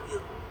to help you.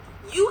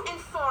 You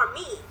inform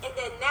me, and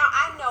then now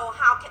I know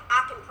how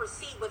I can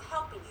proceed with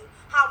helping you,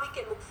 how we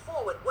can move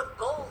forward, what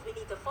goals we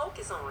need to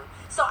focus on.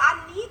 So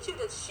I need you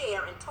to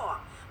share and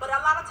talk. But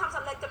a lot of times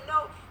I let them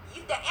know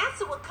the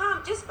answer will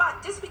come just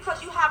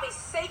because you have a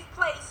safe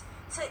place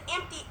to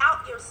empty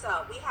out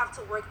yourself. We have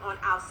to work on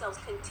ourselves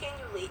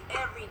continually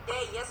every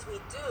day. Yes, we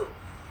do.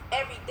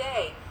 Every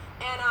day.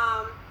 And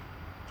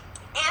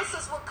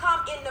answers will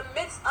come in the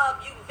midst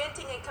of you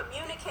venting and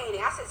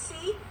communicating. I said,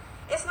 see,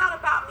 it's not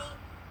about me,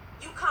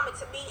 you coming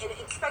to me and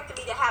expecting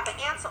me to have an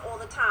answer all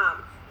the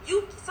time.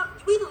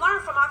 We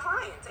learn from our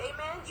clients,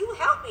 amen? You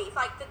help me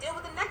like to deal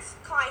with the next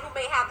client who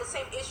may have the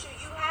same issue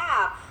you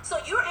have. So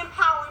you're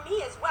empowering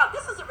me as well.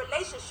 This is a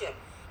relationship.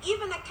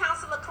 Even the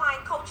counselor,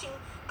 client coaching,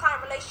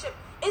 client relationship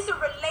is a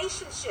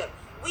relationship.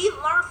 We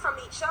learn from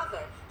each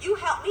other. You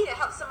help me to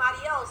help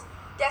somebody else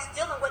that's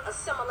dealing with a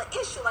similar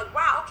issue. Like,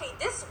 wow, okay,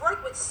 this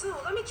worked with Sue.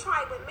 Let me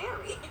try it with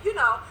Mary,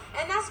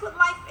 And that's what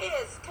life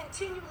is,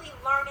 continually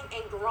learning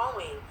and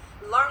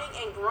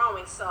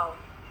growing. So,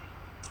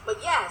 but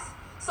yes,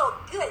 so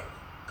good.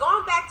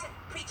 Going back to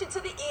preaching to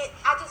the it,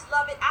 I just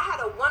love it. I had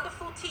a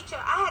wonderful teacher.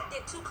 I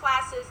did 2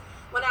 classes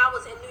when I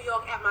was in New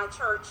York at my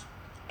church.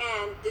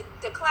 And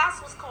the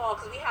class was called,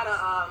 because we had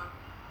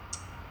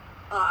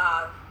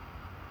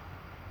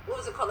what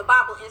was it called? The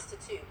Bible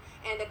Institute.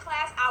 And the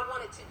class I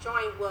wanted to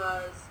join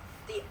was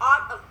The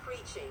Art of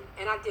Preaching.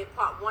 And I did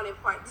part 1 and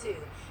part 2.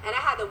 And I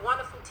had a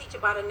wonderful teacher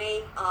by the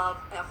name of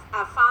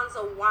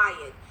Alfonso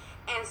Wyatt.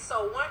 And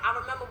so I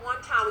remember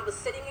one time we were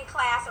sitting in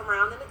class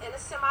around in a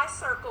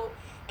semicircle,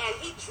 and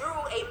he drew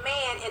a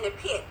man in a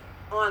pit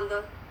on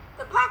the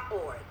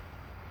blackboard.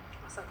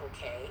 I was like,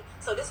 okay.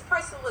 So this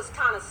person was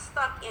kind of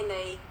stuck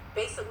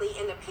basically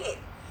in the pit.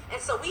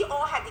 And so we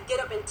all had to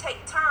get up and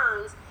take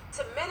turns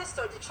to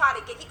minister to try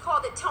to he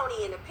called it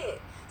Tony in the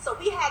pit. So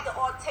we had to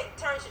all take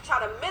turns to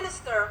try to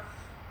minister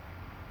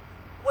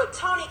where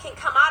Tony can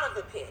come out of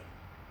the pit.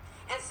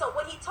 And so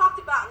what he talked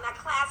about in that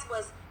class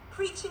was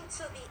preaching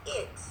to the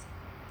it.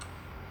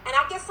 And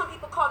I guess some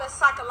people call that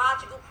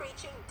psychological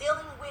preaching,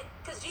 dealing with,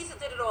 because Jesus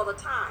did it all the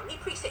time. He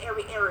preached to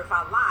every area of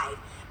our life,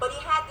 but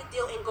he had to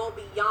deal and go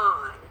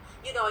beyond.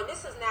 And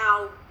this is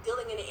now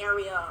dealing in the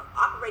area,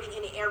 operating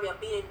in the area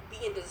of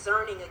being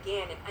discerning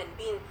again and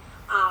being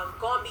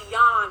going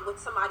beyond what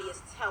somebody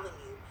is telling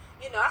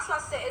you. That's why I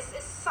said it's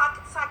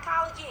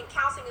psychology and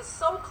counseling is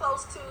so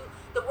close to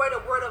the way the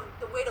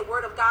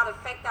word of God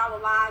affect our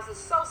lives. It's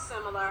so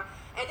similar,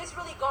 and it's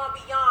really going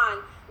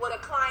beyond what a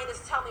client is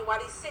telling you while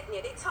they're sitting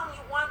there. They're telling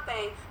you one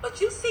thing,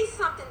 but you see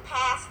something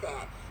past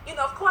that.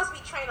 Of course we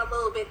train a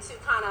little bit to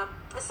kind of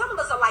And some of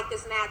us are like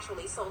this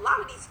naturally. So a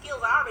lot of these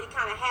skills I already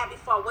kind of had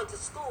before I went to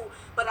school,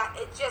 but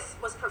it just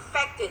was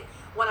perfected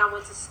when I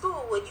went to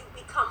school, where you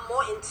become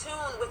more in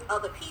tune with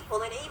other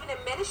people. And even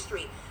in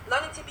ministry,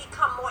 learning to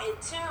become more in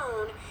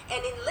tune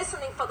and in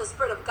listening for the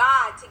Spirit of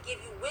God to give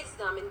you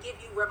wisdom and give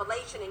you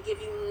revelation and give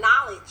you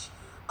knowledge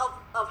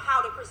of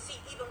how to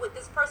proceed, even with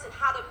this person,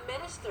 how to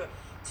minister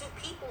to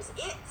people's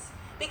its.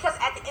 Because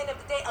at the end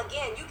of the day,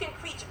 again, you can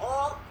preach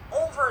all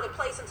over the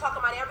place and talk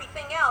about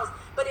everything else,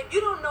 but if you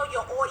don't know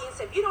your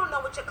audience, if you don't know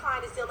what your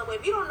client is dealing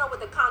with, if you don't know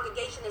what the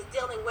congregation is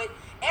dealing with,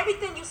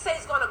 everything you say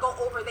is going to go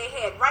over their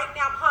head. Right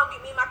now, I'm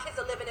hungry. Me and my kids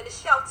are living in a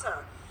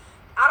shelter.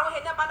 I don't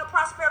hear nothing about no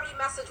prosperity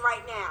message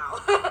right now.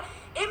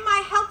 It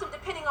might help them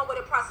depending on where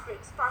the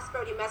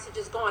prosperity message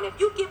is going. If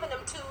you're giving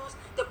them tools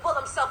to pull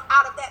themselves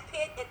out of that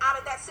pit and out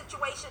of that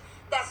situation,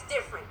 that's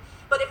different.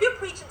 But if you're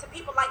preaching to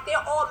people like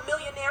they're all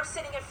millionaires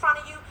sitting in front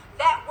of you,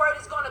 that word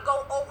is going to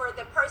go over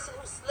the person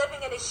who's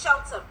living in a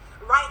shelter.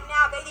 Right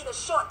now, they need a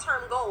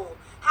short-term goal.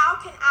 How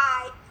can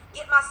I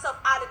get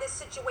myself out of this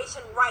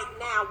situation right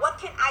now?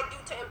 What can I do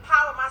to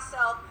empower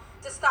myself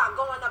to start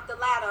going up the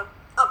ladder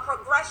of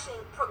progressing?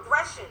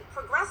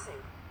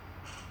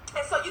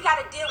 And so you got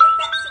to deal with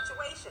that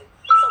situation.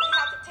 So we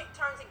have to take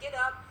turns to get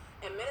up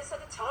and minister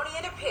to Tony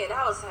in the pit.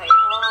 I was like,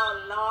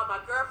 oh, Lord, my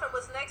girlfriend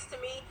was next to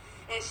me,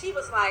 and she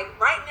was like,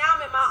 right now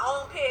I'm in my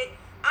own pit.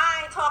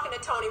 I ain't talking to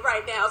Tony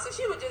right now. So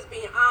she was just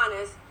being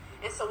honest.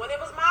 And so when it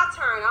was my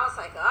turn, I was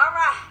like, all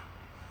right.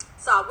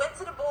 So I went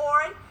to the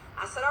board.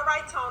 I said, all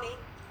right, Tony,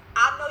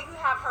 I know you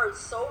have heard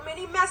so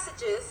many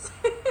messages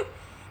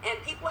and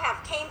people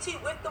have came to you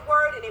with the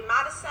word, and it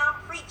might have sound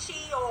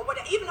preachy or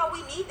whatever, even though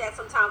we need that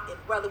sometimes,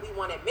 whether we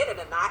want to admit it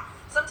or not.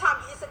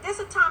 Sometimes there's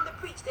a time to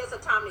preach, there's a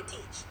time to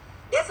teach.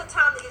 There's a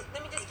time to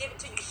let me just give it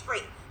to you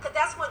straight, because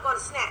that's what's going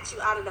to snatch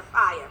you out of the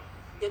fire.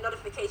 Your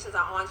notifications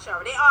are on,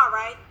 Cheryl. They are,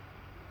 right?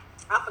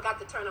 I forgot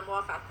to turn them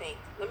off, I think.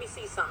 Let me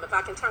see something, if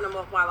I can turn them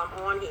off while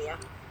I'm on here.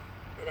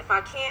 And if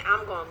I can't,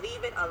 I'm going to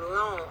leave it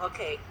alone.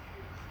 Okay.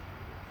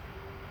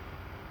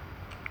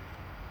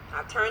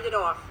 I turned it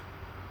off.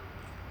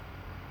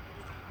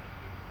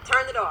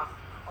 Turned it off.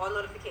 All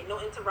notifications, no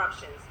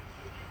interruptions.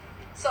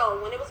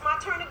 So when it was my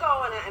turn to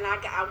go, and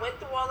I went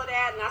through all of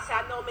that, and I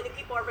said, I know many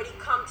people already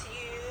come to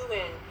you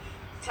and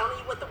telling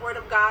you what the word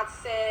of God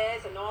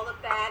says and all of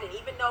that. And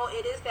even though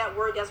it is that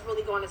word that's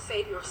really going to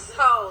save your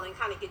soul and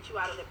kind of get you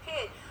out of the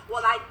pit,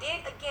 well, I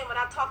did, again, when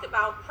I talked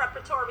about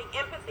preparatory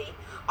empathy,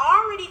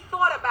 I already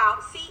thought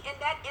about, see, in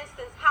that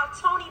instance, how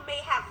Tony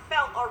may have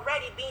felt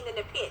already being in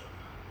the pit.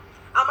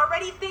 I'm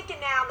already thinking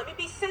now, let me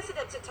be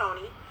sensitive to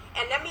Tony,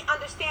 and let me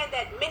understand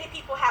that many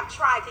people have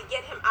tried to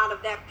get him out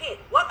of that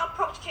pit. What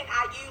approach can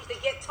I use to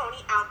get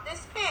Tony out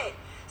this pit?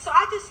 So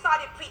I just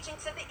started preaching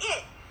to the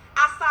it.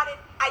 I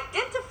started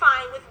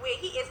identifying with where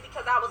he is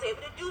because I was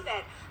able to do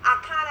that.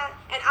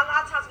 And a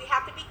lot of times we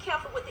have to be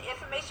careful with the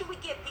information we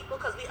give people,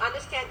 because we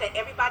understand that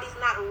everybody's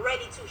not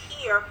ready to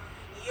hear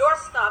your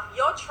stuff,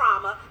 your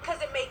trauma, because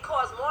it may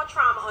cause more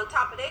trauma on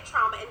top of their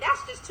trauma, and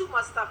that's just too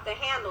much stuff to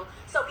handle.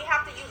 So we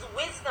have to use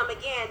wisdom.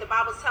 Again, the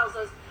Bible tells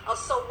us a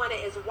soul winner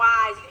is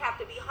wise. You have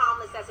to be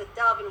harmless as a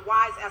dove and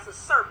wise as a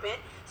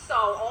serpent. So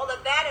all of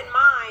that in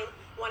mind,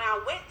 when I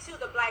went to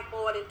the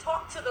blackboard and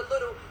talked to the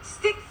little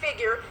stick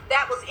figure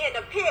that was in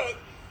the pit,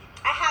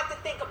 I had to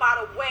think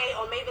about a way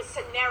or maybe a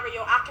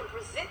scenario I can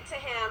present to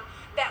him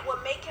that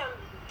would make him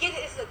get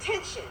his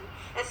attention.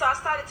 And so I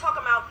started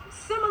talking about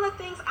similar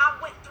things I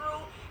went through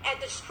and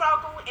the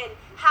struggle and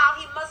how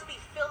he must be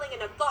feeling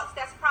and the thoughts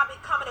that's probably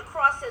coming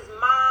across his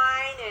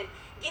mind and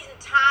getting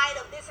tired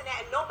of this and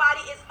that. And nobody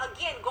is,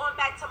 again, going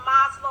back to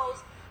Maslow's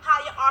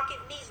hierarchy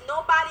needs,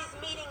 nobody's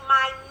meeting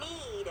my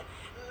need.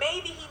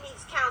 Maybe he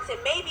needs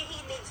counseling. Maybe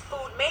he needs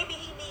food. Maybe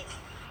he needs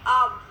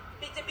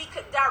to be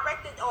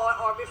directed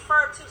or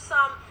referred to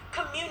some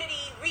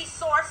community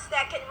resource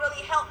that can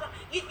really help him.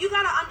 You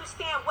got to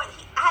understand I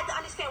had to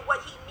understand what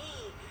he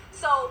needs.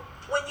 So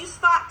when you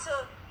start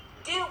to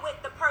deal with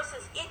the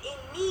person's it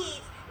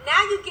needs, now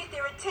you get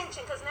their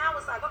attention, because now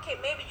it's like, okay,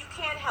 maybe you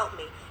can help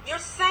me.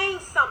 You're saying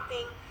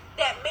something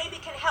that maybe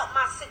can help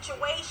my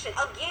situation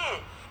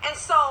again. And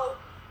so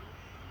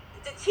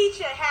the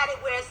teacher had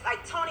it where it's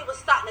like Tony was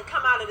starting to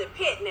come out of the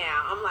pit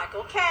now. I'm like,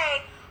 okay,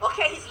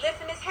 he's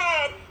lifting his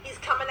head. He's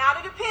coming out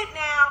of the pit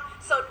now.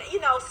 So,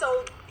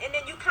 and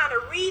then you kind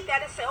of read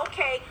that and say,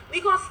 okay,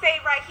 we're going to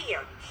stay right here.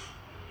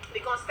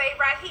 We're going to stay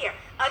right here.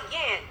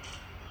 Again,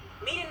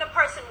 meeting the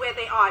person where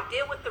they are.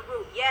 Deal with the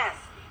root, yes.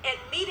 And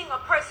meeting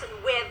a person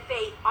where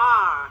they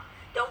are.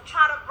 Don't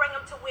try to bring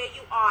them to where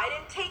you are. It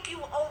didn't take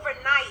you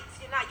overnight.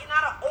 You're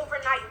not an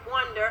overnight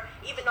wonder,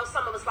 even though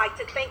some of us like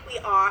to think we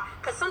are.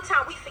 Because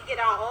sometimes we forget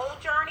our own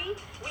journey.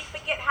 We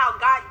forget how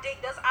God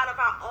digged us out of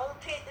our own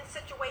pit and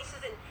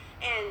situations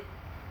and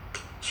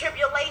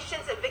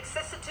tribulations and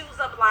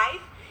vicissitudes of life.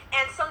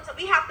 And sometimes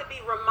we have to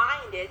be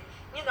reminded.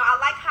 I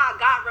like how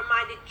God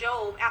reminded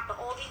Job after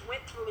all he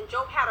went through, and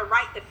Job had a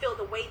right to feel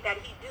the way that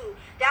he do.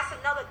 That's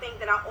another thing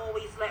that I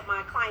always let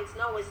my clients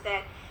know, is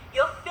that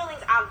your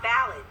feelings are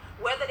valid,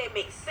 whether they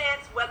make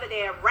sense, whether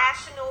they're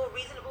rational,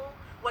 reasonable,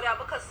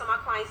 whatever, because some of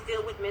my clients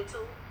deal with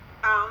mental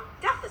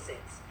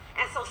deficits.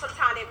 And so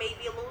sometimes it may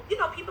be a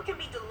little, people can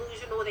be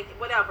delusional,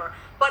 whatever.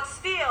 But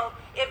still,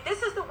 if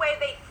this is the way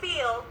they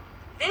feel,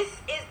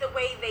 this is the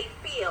way they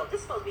feel.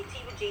 This is supposed to be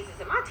tea with Jesus,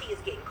 and my tea is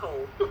getting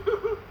cold.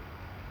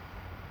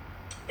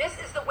 This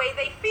is the way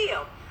they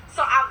feel.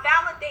 So I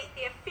validate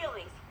their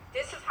feelings.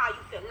 This is how you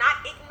feel.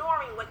 Not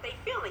ignoring what they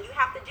feel. And you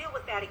have to deal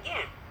with that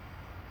again.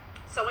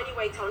 So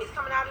anyway, Tony's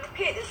coming out of the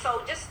pit. And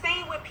so just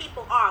staying where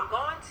people are.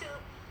 Going to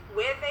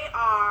where they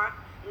are.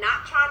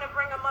 Not trying to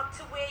bring them up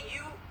to where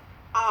you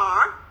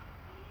are.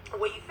 Or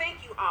where you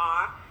think you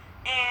are.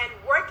 And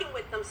working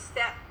with them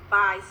step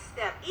by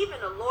step. Even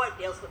the Lord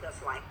deals with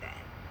us like that.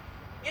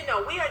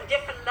 We are at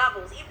different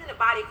levels. Even in the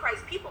body of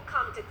Christ, people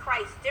come to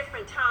Christ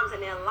different times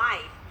in their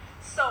life.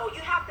 So you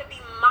have to be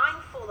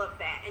mindful of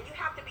that, and you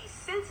have to be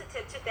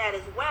sensitive to that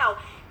as well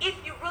if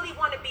you really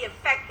want to be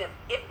effective.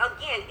 If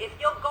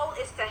your goal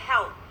is to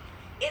help,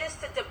 it is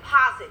to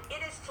deposit, it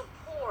is to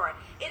pour,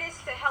 it is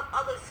to help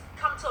others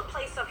come to a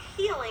place of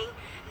healing,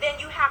 then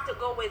you have to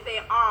go where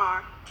they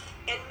are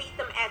and meet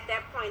them at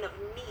that point of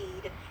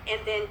need and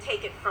then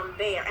take it from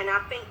there. And I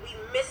think we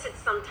miss it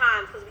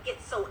sometimes because we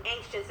get so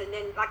anxious. And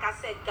then, like I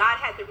said,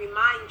 God had to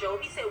remind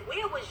Job. He said,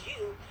 where was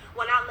you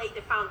when I laid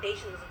the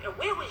foundations? And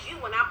where was you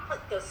when I put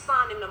the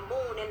sun and the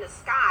moon in the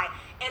sky?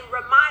 And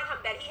remind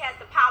him that he has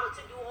the power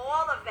to do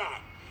all of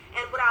that.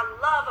 And what I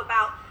love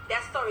about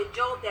that story of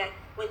Job, that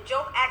when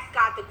Job asked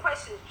God the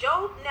questions,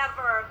 Job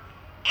never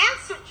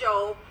answered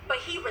Job,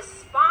 but he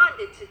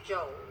responded to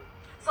Job.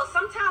 So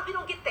sometimes we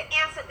don't get the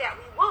answer that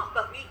we want,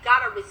 but we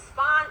got to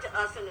respond to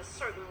us in a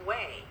certain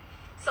way.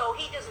 So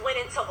he just went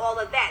into all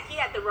of that. He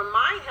had to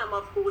remind him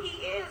of who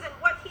he is and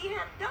what he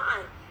had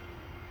done.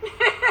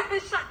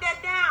 Shut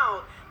that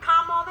down.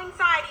 Calm all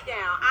anxiety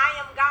down. I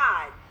am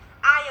God.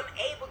 I am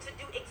able to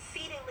do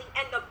exceedingly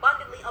and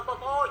abundantly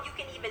above all you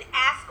can even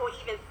ask or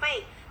even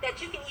think, that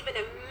you can even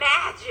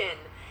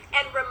imagine.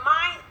 And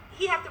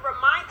he had to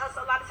remind us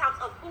a lot of times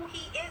of who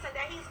he is, and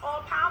that he's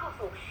all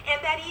powerful,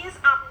 and that he is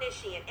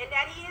omniscient, and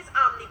that he is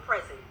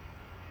omnipresent.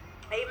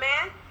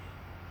 Amen.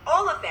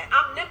 All of that,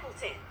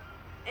 omnipotent.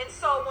 And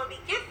so when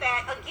we get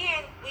that,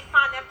 again, we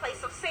find that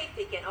place of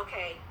safety again.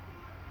 Okay,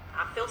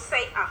 I feel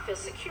safe, I feel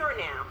secure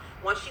now.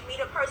 Once you meet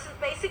a person's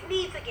basic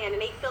needs again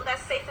and they feel that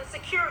safe and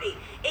security,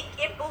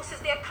 it boosts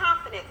their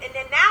confidence. And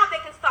then now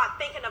they can start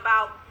thinking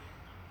about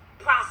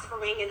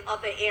prospering in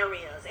other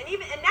areas. And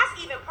that's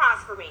even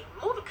prospering.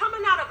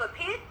 Coming out of a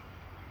pit,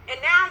 and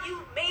now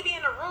you maybe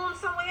in a room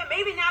somewhere,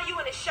 maybe now you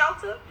in a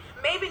shelter,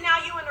 maybe now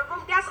you in a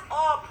room. That's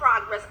all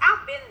progress.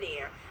 I've been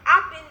there.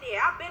 I've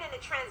been in a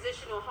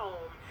transitional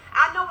home.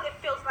 I know what it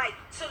feels like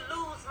to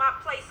lose my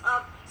place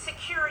of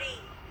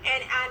security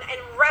and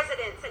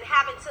residence, and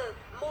having to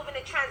move in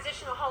a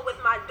transitional home with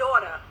my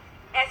daughter.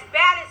 As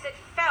bad as it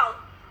felt,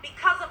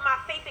 because of my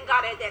faith in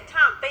God at that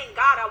time, thank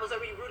God I was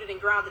already rooted and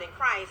grounded in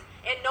Christ,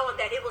 and knowing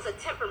that it was a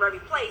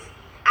temporary place.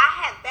 I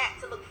had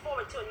that to look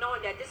forward to,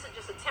 knowing that this is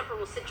just a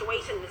temporal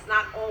situation. It's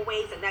not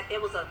always, and that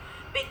there was a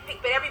big pic,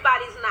 but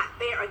everybody's not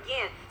there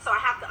again. So I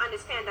have to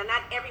understand that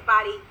not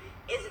everybody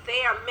is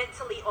there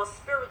mentally or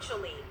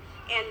spiritually,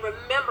 and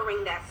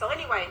remembering that. So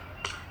anyway,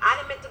 I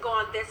didn't meant to go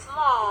on this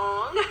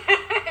long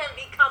and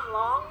become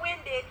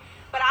long-winded,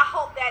 but I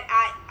hope that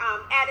I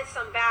added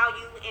some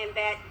value, and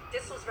that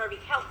this was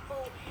very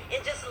helpful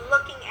in just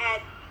looking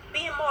at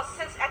being more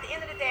sensitive. At the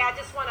end of the day, I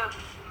just want to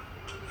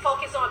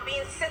focus on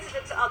being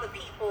sensitive to other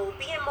people,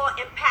 being more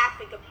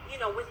empathic,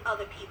 with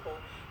other people,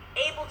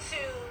 able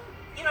to,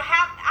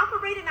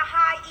 operate in a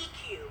high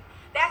EQ.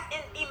 That's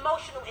in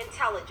emotional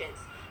intelligence.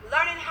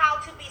 Learning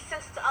how to be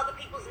sensitive to other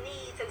people's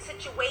needs and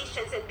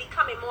situations, and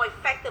becoming more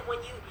effective when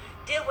you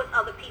deal with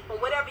other people,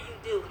 whatever you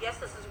do. Yes,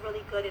 this is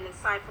really good and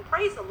insightful.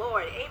 Praise the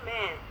Lord.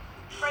 Amen.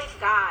 Praise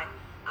God.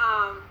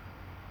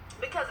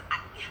 Because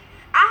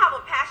I have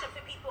a passion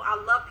for people. I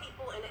love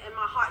people, and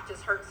my heart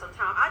just hurts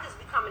sometimes. I just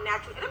become a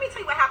natural. And let me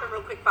tell you what happened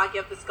real quick before I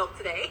get up the scope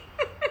today.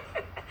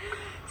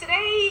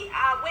 Today,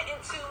 I went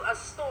into a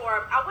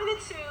store.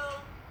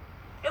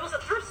 It was a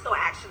thrift store,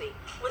 actually,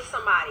 with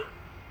somebody.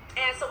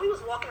 And so we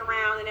was walking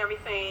around and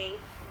everything.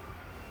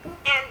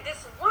 And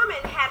this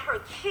woman had her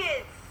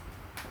kids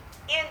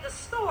in the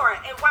store.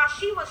 And while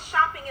she was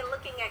shopping and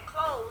looking at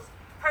clothes,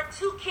 her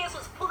two kids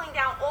was pulling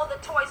down all the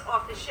toys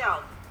off the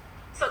shelf.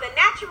 So the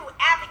natural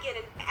advocate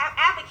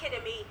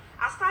in me,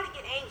 I started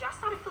getting angry. I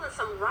started feeling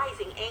some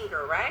rising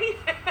anger, right?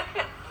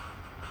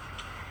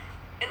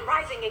 And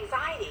rising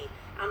anxiety.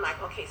 I'm like,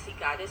 okay, see,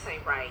 God, this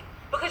ain't right.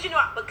 Because,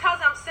 because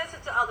I'm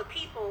sensitive to other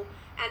people,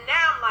 and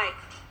now I'm like,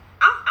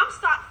 I'm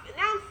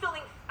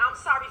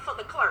sorry for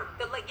the clerk.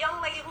 The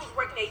young lady who's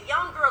working there,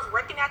 young girl's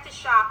working at the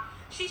shop.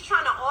 She's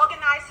trying to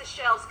organize the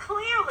shelves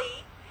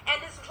clearly,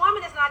 and this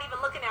woman is not even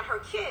looking at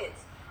her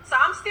kids. So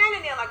I'm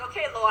standing there like,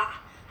 okay, Lord,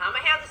 I'm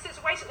going to handle the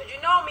situation, because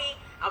you know me.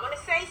 I want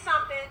to say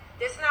something.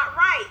 This is not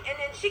right. And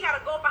then she got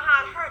to go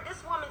behind this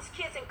woman's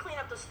kids, and clean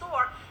up the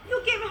store.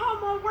 You're giving her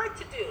more work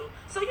to do.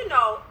 So,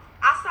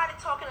 I started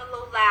talking a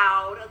little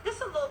loud,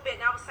 just a little bit,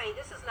 and I was saying,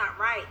 this is not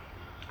right.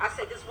 I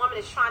said, this woman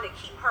is trying to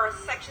keep her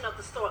section of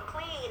the store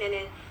clean, and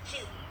then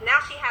now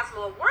she has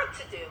more work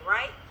to do,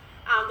 right?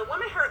 The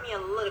woman heard me a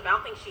little bit. I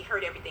don't think she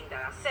heard everything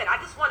that I said. I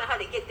just wanted her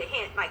to get the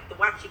hint, like, to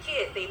watch your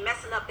kids. They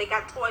messing up. They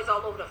got toys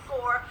all over the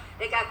floor.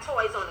 They got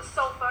toys on the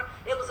sofa.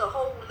 It was a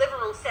whole living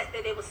room set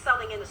that they were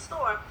selling in the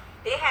store.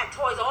 They had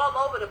toys all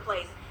over the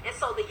place. And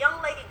so the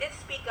young lady did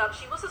speak up.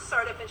 She was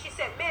assertive, and she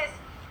said, Miss,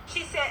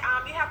 she said,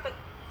 you have to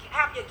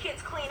have your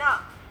kids clean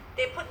up.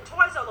 They're putting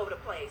toys all over the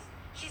place.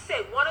 She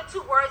said one or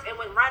two words and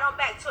went right on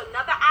back to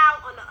another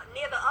aisle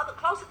near the other,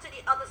 closer to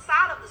the other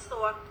side of the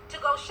store to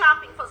go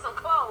shopping for some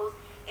clothes.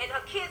 And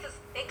her kids,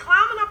 they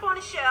climbing up on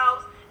the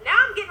shelves. Now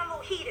I'm getting a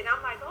little heated.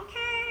 I'm like,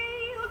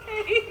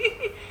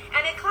 okay.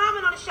 And they're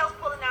climbing on the shelves,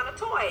 pulling down the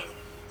toys.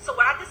 So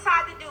what I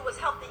decided to do was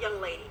help the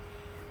young lady.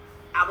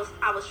 I was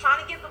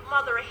trying to give the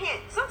mother a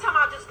hint. Sometimes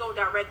I'll just go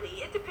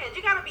directly. It depends.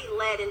 You got to be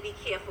led and be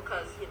careful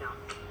because,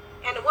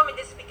 And the woman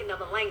did speak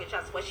another language. I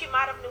swear, she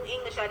might have knew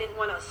English. I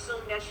didn't want to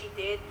assume that she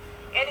did.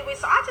 Anyway,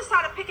 so I just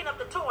started picking up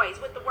the toys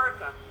with the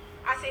worker.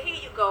 I said, here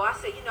you go. I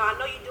said, I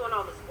know you're doing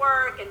all this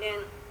work, and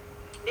then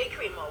they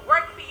create more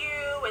work for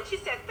you. And she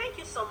said, thank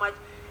you so much.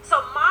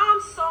 So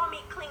mom saw me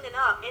cleaning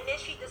up, and then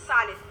she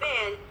decided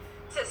then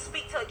to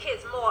speak to her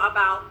kids more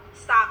about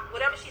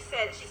whatever she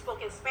said. She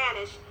spoke in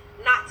Spanish,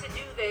 not to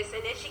do this,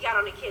 and then she got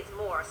on the kids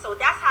more. So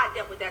that's how I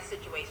dealt with that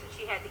situation.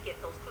 She had to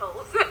get those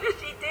clothes.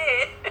 She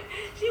did.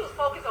 She was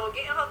focused on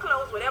getting her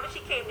clothes, whatever she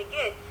came to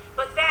get.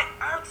 But that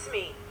irks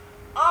me.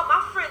 Oh,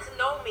 my friends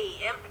know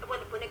me. And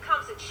when it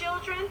comes to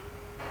children,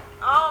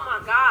 oh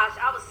my gosh,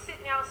 I was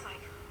sitting there, I was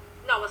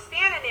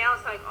standing there, I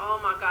was like, oh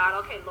my God,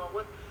 okay,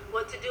 Lord,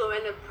 what to do?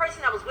 And the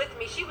person that was with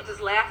me, she was just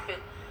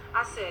laughing.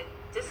 I said,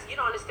 you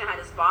don't understand how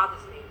this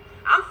bothers me.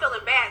 I'm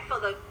feeling bad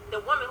for the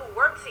woman who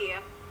works here.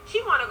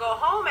 She want to go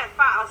home at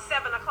 5 or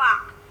 7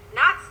 o'clock,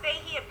 not stay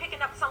here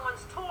picking up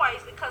someone's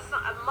toys because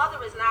a mother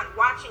is not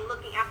watching,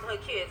 looking after her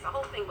kids. The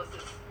whole thing was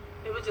just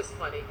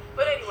funny.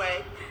 But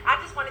anyway, I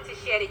just wanted to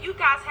share that. You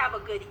guys have a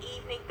good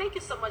evening. Thank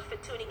you so much for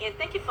tuning in.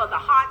 Thank you for the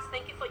hearts.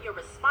 Thank you for your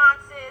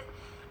responses.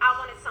 I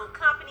wanted some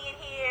company in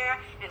here,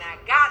 and I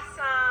got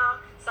some.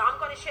 So I'm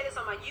going to share this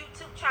on my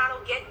YouTube channel.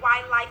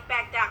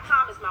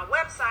 GetWhyLifeBack.com is my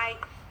website.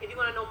 If you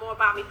want to know more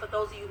about me, for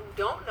those of you who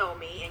don't know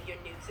me and you're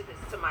new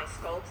to my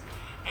scopes.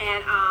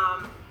 And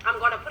I'm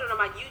going to put it on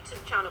my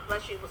YouTube channel.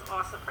 Bless you. It was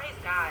awesome. Praise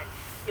God.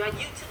 My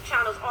YouTube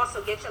channel is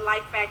also Get Your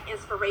Life Back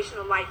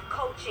Inspirational Life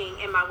Coaching,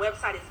 and my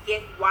website is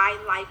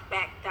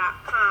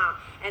GetWhyLifeBack.com.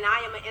 And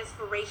I am an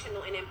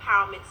inspirational and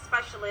empowerment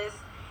specialist,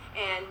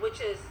 and which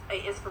is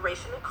an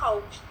inspirational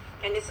coach.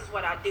 And this is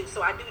what I do.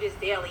 So I do this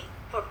daily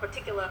for a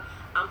particular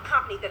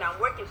company that I'm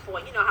working for.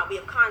 You know how we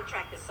have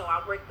contractors, so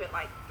I work with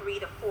like 3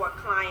 to 4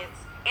 clients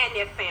and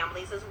their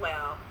families as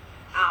well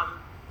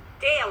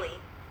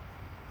daily.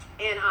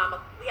 And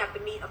we have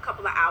to meet a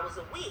couple of hours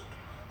a week.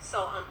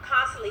 So I'm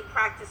constantly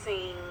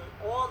practicing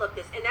all of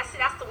this. And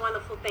that's the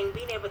wonderful thing,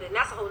 being able to, and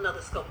that's a whole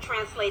nother scope,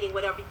 translating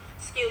whatever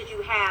skills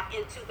you have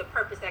into the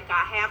purpose that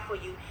God have for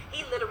you.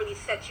 He literally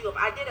sets you up.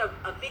 I did a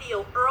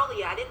video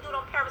earlier. I didn't do it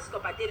on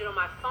Periscope. I did it on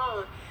my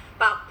phone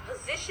about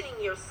positioning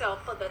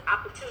yourself for the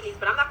opportunities.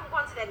 But I'm not going to go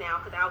into that now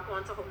because I'll go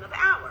into a whole nother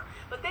hour.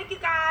 But thank you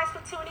guys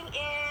for tuning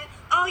in.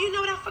 Oh, you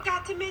know what I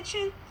forgot to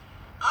mention?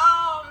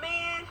 Oh,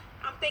 man.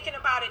 I'm thinking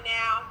about it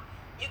now.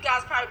 You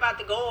guys probably about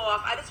to go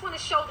off. I just want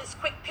to show this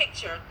quick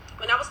picture.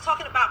 When I was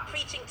talking about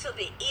preaching to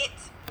the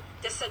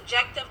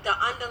subjective, the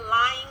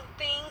underlying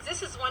things,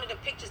 this is one of the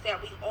pictures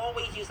that we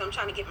always use. I'm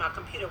trying to get my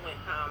computer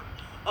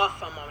off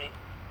for a moment.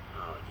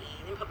 Oh,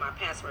 let me put my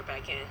password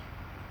back in.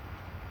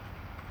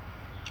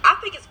 I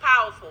think it's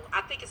powerful.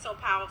 I think it's so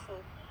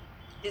powerful,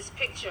 this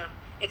picture.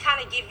 It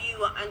kind of gives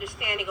you an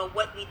understanding of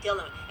what we're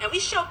dealing with. And we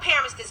show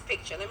parents this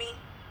picture.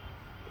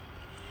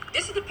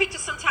 This is the picture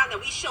sometimes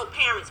that we show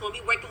parents when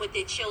we're working with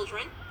their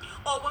children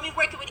or when we're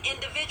working with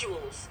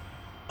individuals.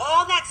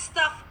 All that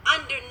stuff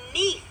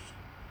underneath,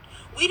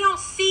 we don't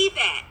see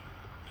that.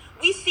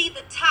 We see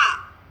the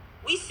top.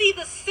 We see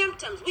the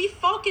symptoms. We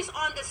focus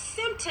on the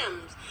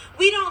symptoms.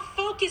 We don't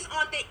focus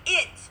on the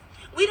it.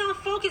 We don't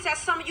focus, as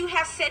some of you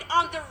have said,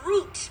 on the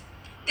root.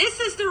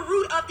 This is the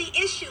root of the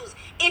issues.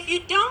 If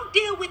you don't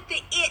deal with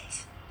the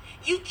it,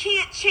 you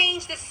can't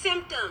change the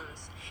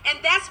symptoms.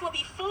 And that's what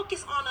we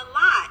focus on a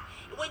lot.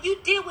 When you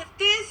deal with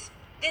this,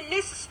 then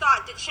this will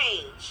start to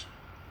change.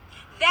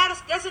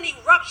 There's an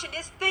eruption.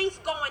 There's things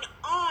going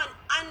on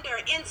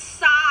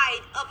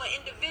inside of an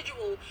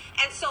individual.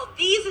 And so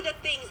these are the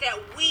things that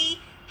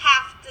we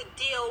have to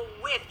deal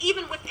with,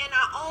 even within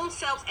our own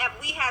selves, as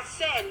we have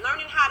said,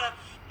 learning how to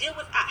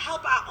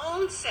help our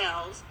own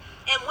selves.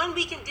 And when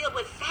we can deal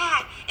with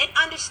that and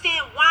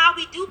understand why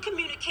we do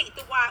communicate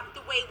the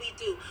way we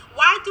do.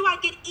 Why do I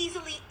get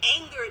easily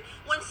angered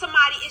when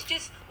somebody is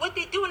just, what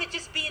they're doing is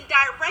just being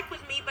direct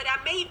with me, but I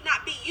may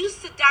not be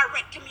used to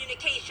direct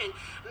communication.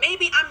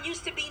 Maybe I'm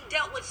used to being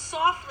dealt with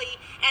softly,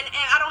 and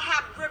I don't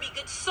have very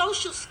good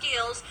social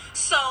skills.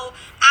 So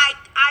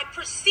I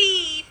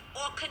perceive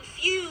or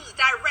confuse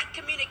direct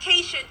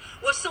communication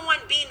with someone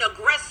being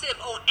aggressive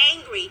or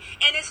angry.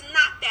 And it's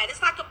not that.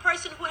 It's like a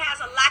person who has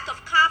a lack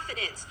of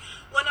confidence.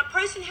 When a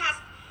person has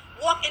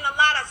walked in a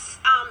lot of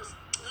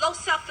low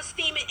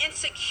self-esteem and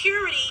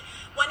insecurity,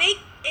 when they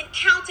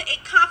encounter a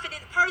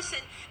confident person,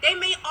 they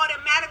may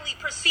automatically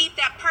perceive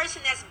that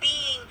person as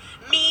being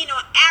mean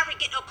or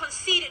arrogant or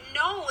conceited.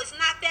 No, it's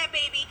not that,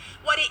 baby.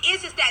 What it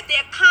is that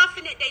they're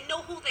confident, they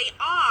know who they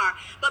are,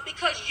 but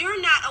because you're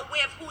not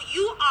aware of who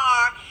you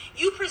are,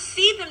 you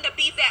perceive them to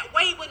be that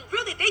way when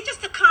really they're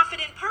just a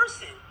confident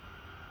person.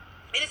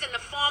 It is in the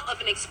form of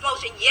an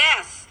explosion.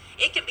 Yes,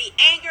 it can be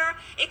anger.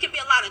 It can be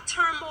a lot of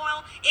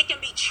turmoil. It can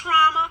be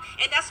trauma.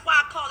 And that's why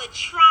I call it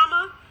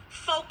trauma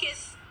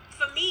focus.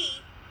 For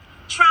me,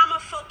 trauma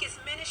focused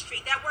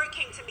ministry. That word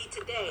came to me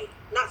today.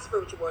 Not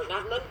spiritual word,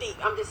 not deep.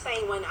 I'm just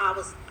saying when I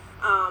was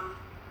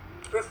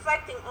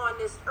reflecting on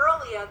this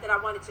earlier that I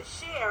wanted to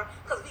share,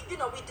 because we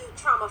do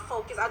trauma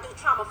focus. I do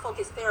trauma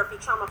focused therapy,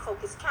 trauma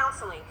focused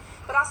counseling.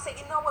 But I say,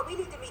 you know what? We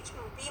need to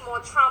be more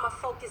trauma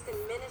focused in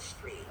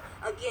ministry.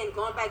 Again,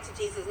 going back to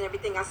Jesus and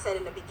everything I said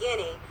in the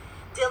beginning,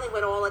 dealing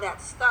with all of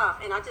that stuff.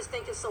 And I just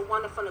think it's so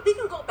wonderful. If we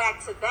can go back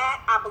to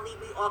that, I believe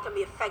we all can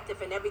be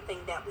effective in everything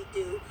that we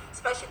do,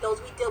 especially those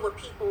we deal with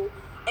people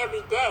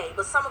every day.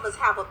 But some of us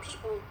have a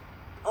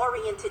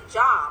people-oriented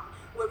job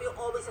where we're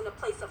always in a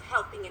place of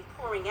helping and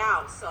pouring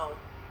out. So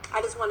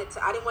I didn't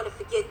want to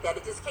forget that.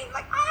 It just came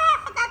like,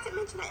 I forgot to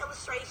mention that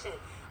illustration.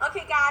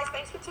 Okay, guys,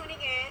 thanks for tuning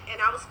in.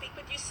 And I will speak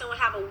with you soon.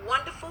 Have a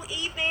wonderful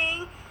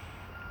evening.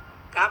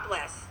 God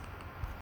bless.